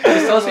 bro?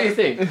 Just tell us what you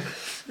think.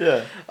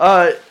 Yeah.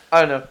 I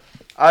don't know.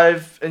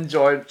 I've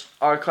enjoyed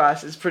our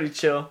class. It's pretty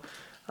chill.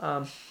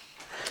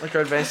 Like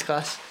our advanced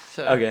class.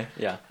 So, Okay,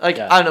 yeah. Like,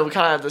 yeah. I don't know, we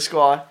kind of have the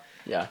squad.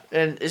 Yeah.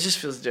 And it just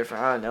feels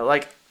different. I don't know.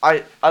 Like,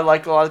 I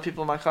like a lot of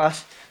people in my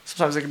class.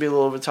 Sometimes it can be a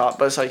little over the top,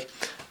 but it's like,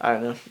 I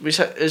don't know. It's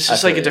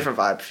just like a different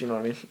vibe, if you know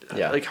what I mean.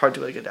 Yeah. Like, hard to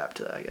like adapt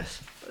to that, I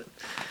guess. But,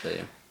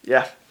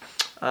 Yeah.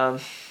 yeah.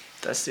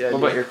 That's the idea.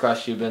 What about your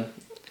class, Shubin?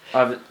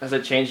 Has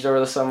it changed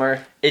over the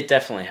summer? It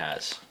definitely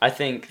has. I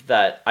think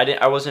that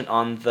I wasn't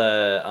on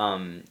the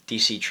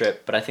DC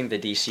trip, but I think the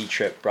DC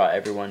trip brought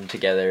everyone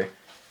together,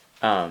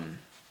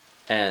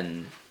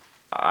 and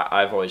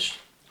I've always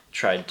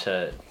tried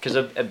to, because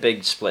a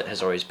big split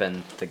has always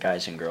been the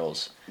guys and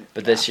girls,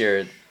 but this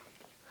year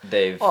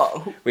the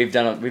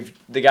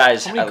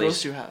guys How many at girls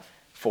least do you have?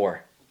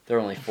 4. There are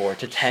only 4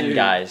 to 10 Shoot.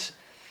 guys.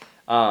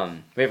 We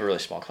have a really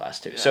small class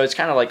too, so it's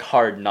kind of like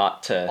hard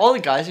not to. All the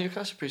guys in your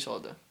class are pretty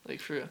solid though. Like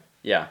for real.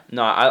 Yeah,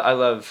 no, I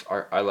love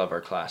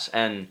our class,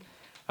 and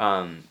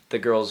the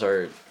girls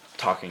are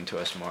talking to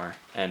us more,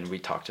 and we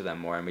talk to them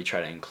more, and we try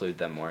to include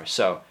them more.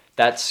 So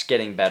that's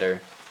getting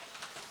better,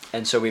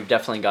 and so we've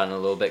definitely gotten a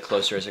little bit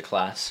closer as a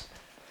class.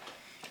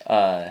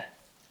 Caleb's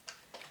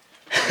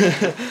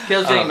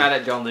getting mad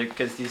at John Luke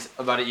because he's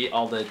about to eat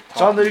all the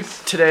John Luke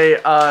Takis.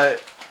 today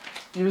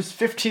used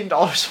 $15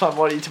 of my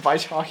money to buy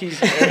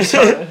Takis in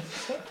Arizona.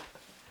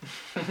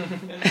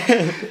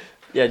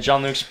 Yeah,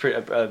 John Luke's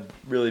a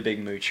really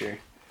big moocher.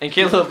 And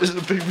Caleb This is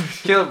a big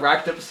move. Caleb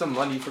racked up some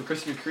money for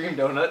Krispy Kreme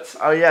donuts.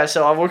 Oh yeah,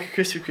 so I work at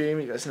Krispy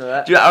Kreme. You guys know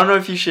that. Dude, I don't know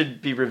if you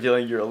should be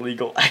revealing your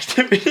illegal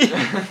activity.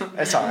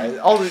 It's alright.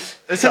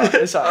 It's alright.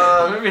 It's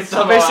alright. Maybe it's So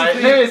not basically,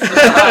 alright. Maybe it's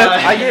not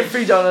alright. I get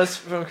free donuts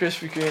from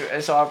Krispy Kreme,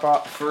 and so I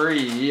brought.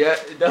 Free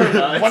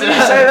donuts. What did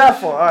you say that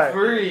for? Alright.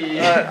 Free.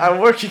 I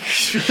work at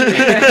Krispy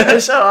Kreme,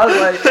 and so I was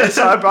like,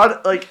 I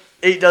brought like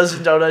 8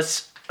 dozen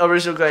donuts,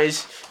 original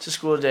glaze, to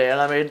school today, and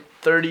I made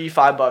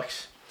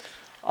 $35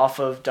 off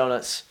of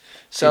donuts.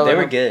 So Dude, they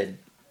were good.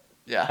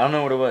 Yeah. I don't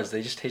know what it was.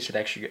 They just tasted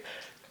extra good.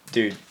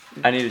 Dude,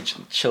 I need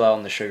to chill out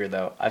on the sugar,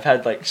 though. I've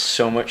had, like,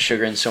 so much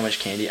sugar and so much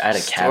candy. I had a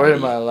Story cavity. of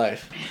my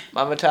life.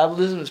 My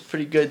metabolism is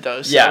pretty good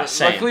though. So Yeah,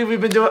 same. Luckily,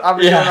 I've been doing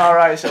all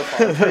right so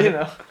far. But, you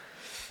know.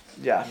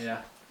 Yeah.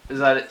 Yeah. Is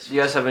that it? Do you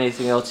guys have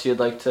anything else you'd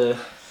like to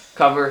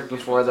cover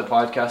before the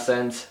podcast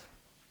ends?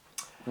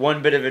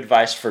 One bit of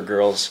advice for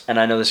girls, and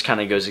I know this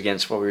kind of goes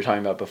against what we were talking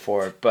about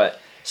before,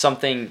 but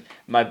something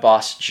my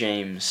boss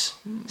James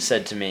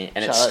said to me,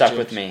 and it Shout out, stuck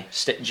with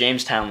James. me.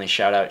 James Townley,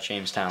 shout out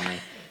James Townley.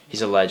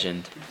 He's a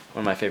legend,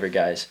 one of my favorite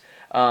guys.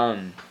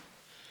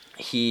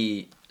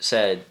 He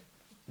said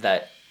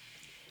that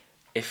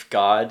if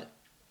God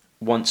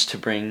wants to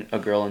bring a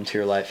girl into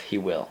your life, he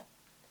will.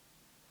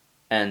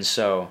 And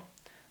so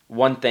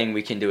one thing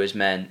we can do as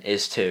men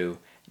is to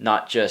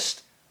not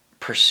just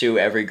pursue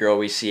every girl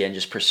we see and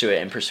just pursue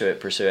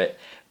it,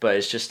 but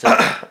it's just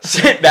to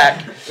sit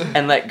back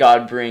and let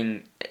God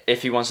bring,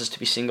 if he wants us to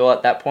be single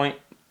at that point,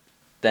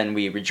 then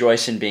we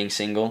rejoice in being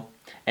single.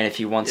 And if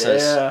he wants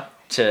us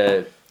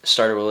to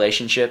start a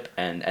relationship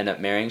and end up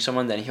marrying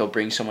someone, then he'll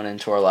bring someone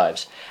into our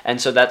lives. And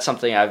so that's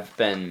something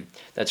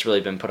that's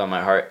really been put on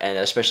my heart, and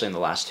especially in the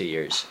last 2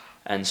 years.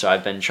 And so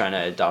I've been trying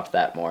to adopt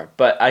that more.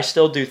 But I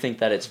still do think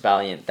that it's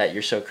valiant that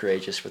you're so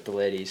courageous with the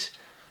ladies.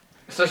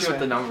 Especially with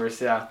the numbers,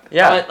 yeah.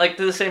 Yeah. But, like,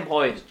 to the same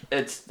point,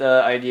 it's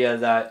the idea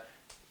that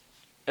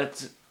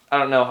I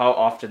don't know how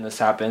often this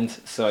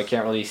happens, so I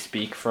can't really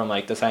speak from,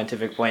 like, the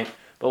scientific point.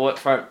 But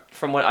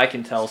from what I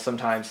can tell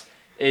sometimes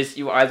is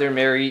you either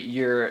marry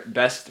your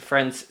best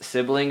friend's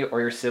sibling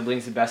or your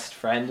sibling's best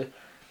friend.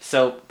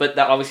 So, but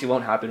that obviously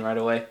won't happen right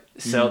away.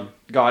 So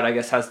God, I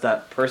guess, has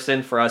that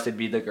person. For us, it'd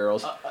be the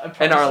girls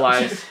in our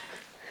lives.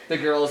 The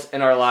girls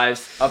in our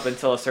lives up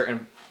until a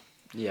certain...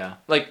 Yeah.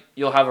 Like,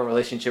 you'll have a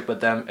relationship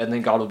with them, and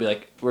then God will be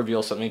like,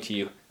 reveal something to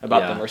you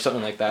about them or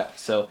something like that.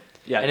 So,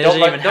 yeah, and you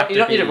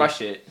don't need to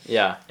rush it.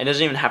 Yeah, and it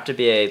doesn't even have to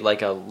be a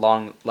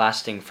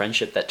long-lasting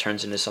friendship that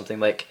turns into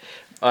something like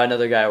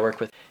another guy I work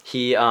with.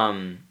 He's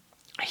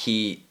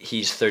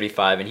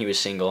 35 and he was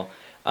single,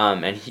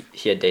 and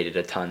he had dated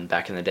a ton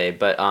back in the day,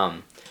 but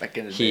back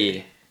in the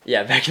day.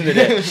 Yeah, back in the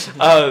day.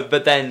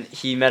 But then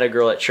he met a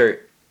girl at church,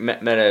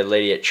 met a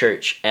lady at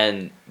church,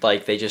 and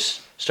like they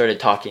just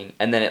started talking,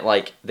 and then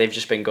they've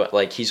just been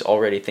like he's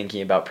already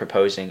thinking about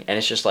proposing, and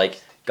it's just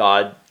like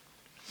God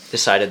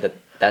decided that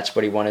that's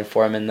what he wanted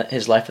for him in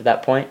his life at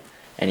that point,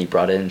 and he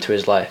brought it into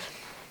his life.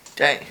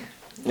 Dang.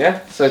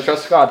 Yeah, so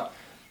trust God.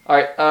 All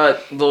right,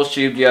 Lil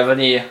Shub, do you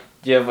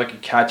have like a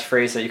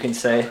catchphrase that you can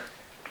say?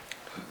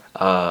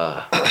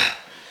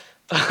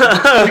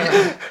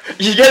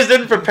 You guys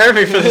didn't prepare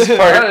me for this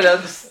part. I don't know.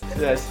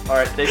 Yes. All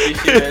right, thank you,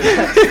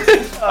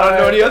 Shubin. I don't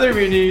know any other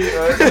meaning.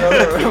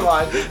 Never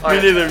mind. Me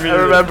neither. I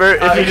remember,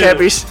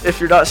 if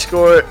you're not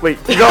scoring, wait,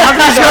 you don't have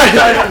to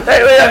score.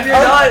 Hey, wait, if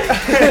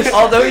you're not,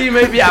 although you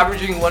may be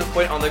averaging 1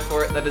 point on the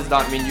court, that does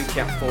not mean you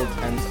can't pull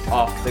 10s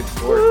off the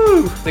court.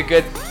 Woo. The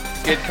good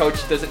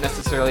coach doesn't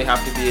necessarily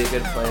have to be a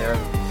good player.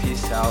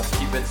 Peace out.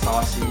 Keep it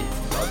saucy.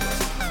 God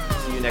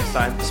bless. See you next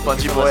time.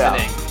 Spongy Thank you for boy out.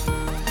 listening.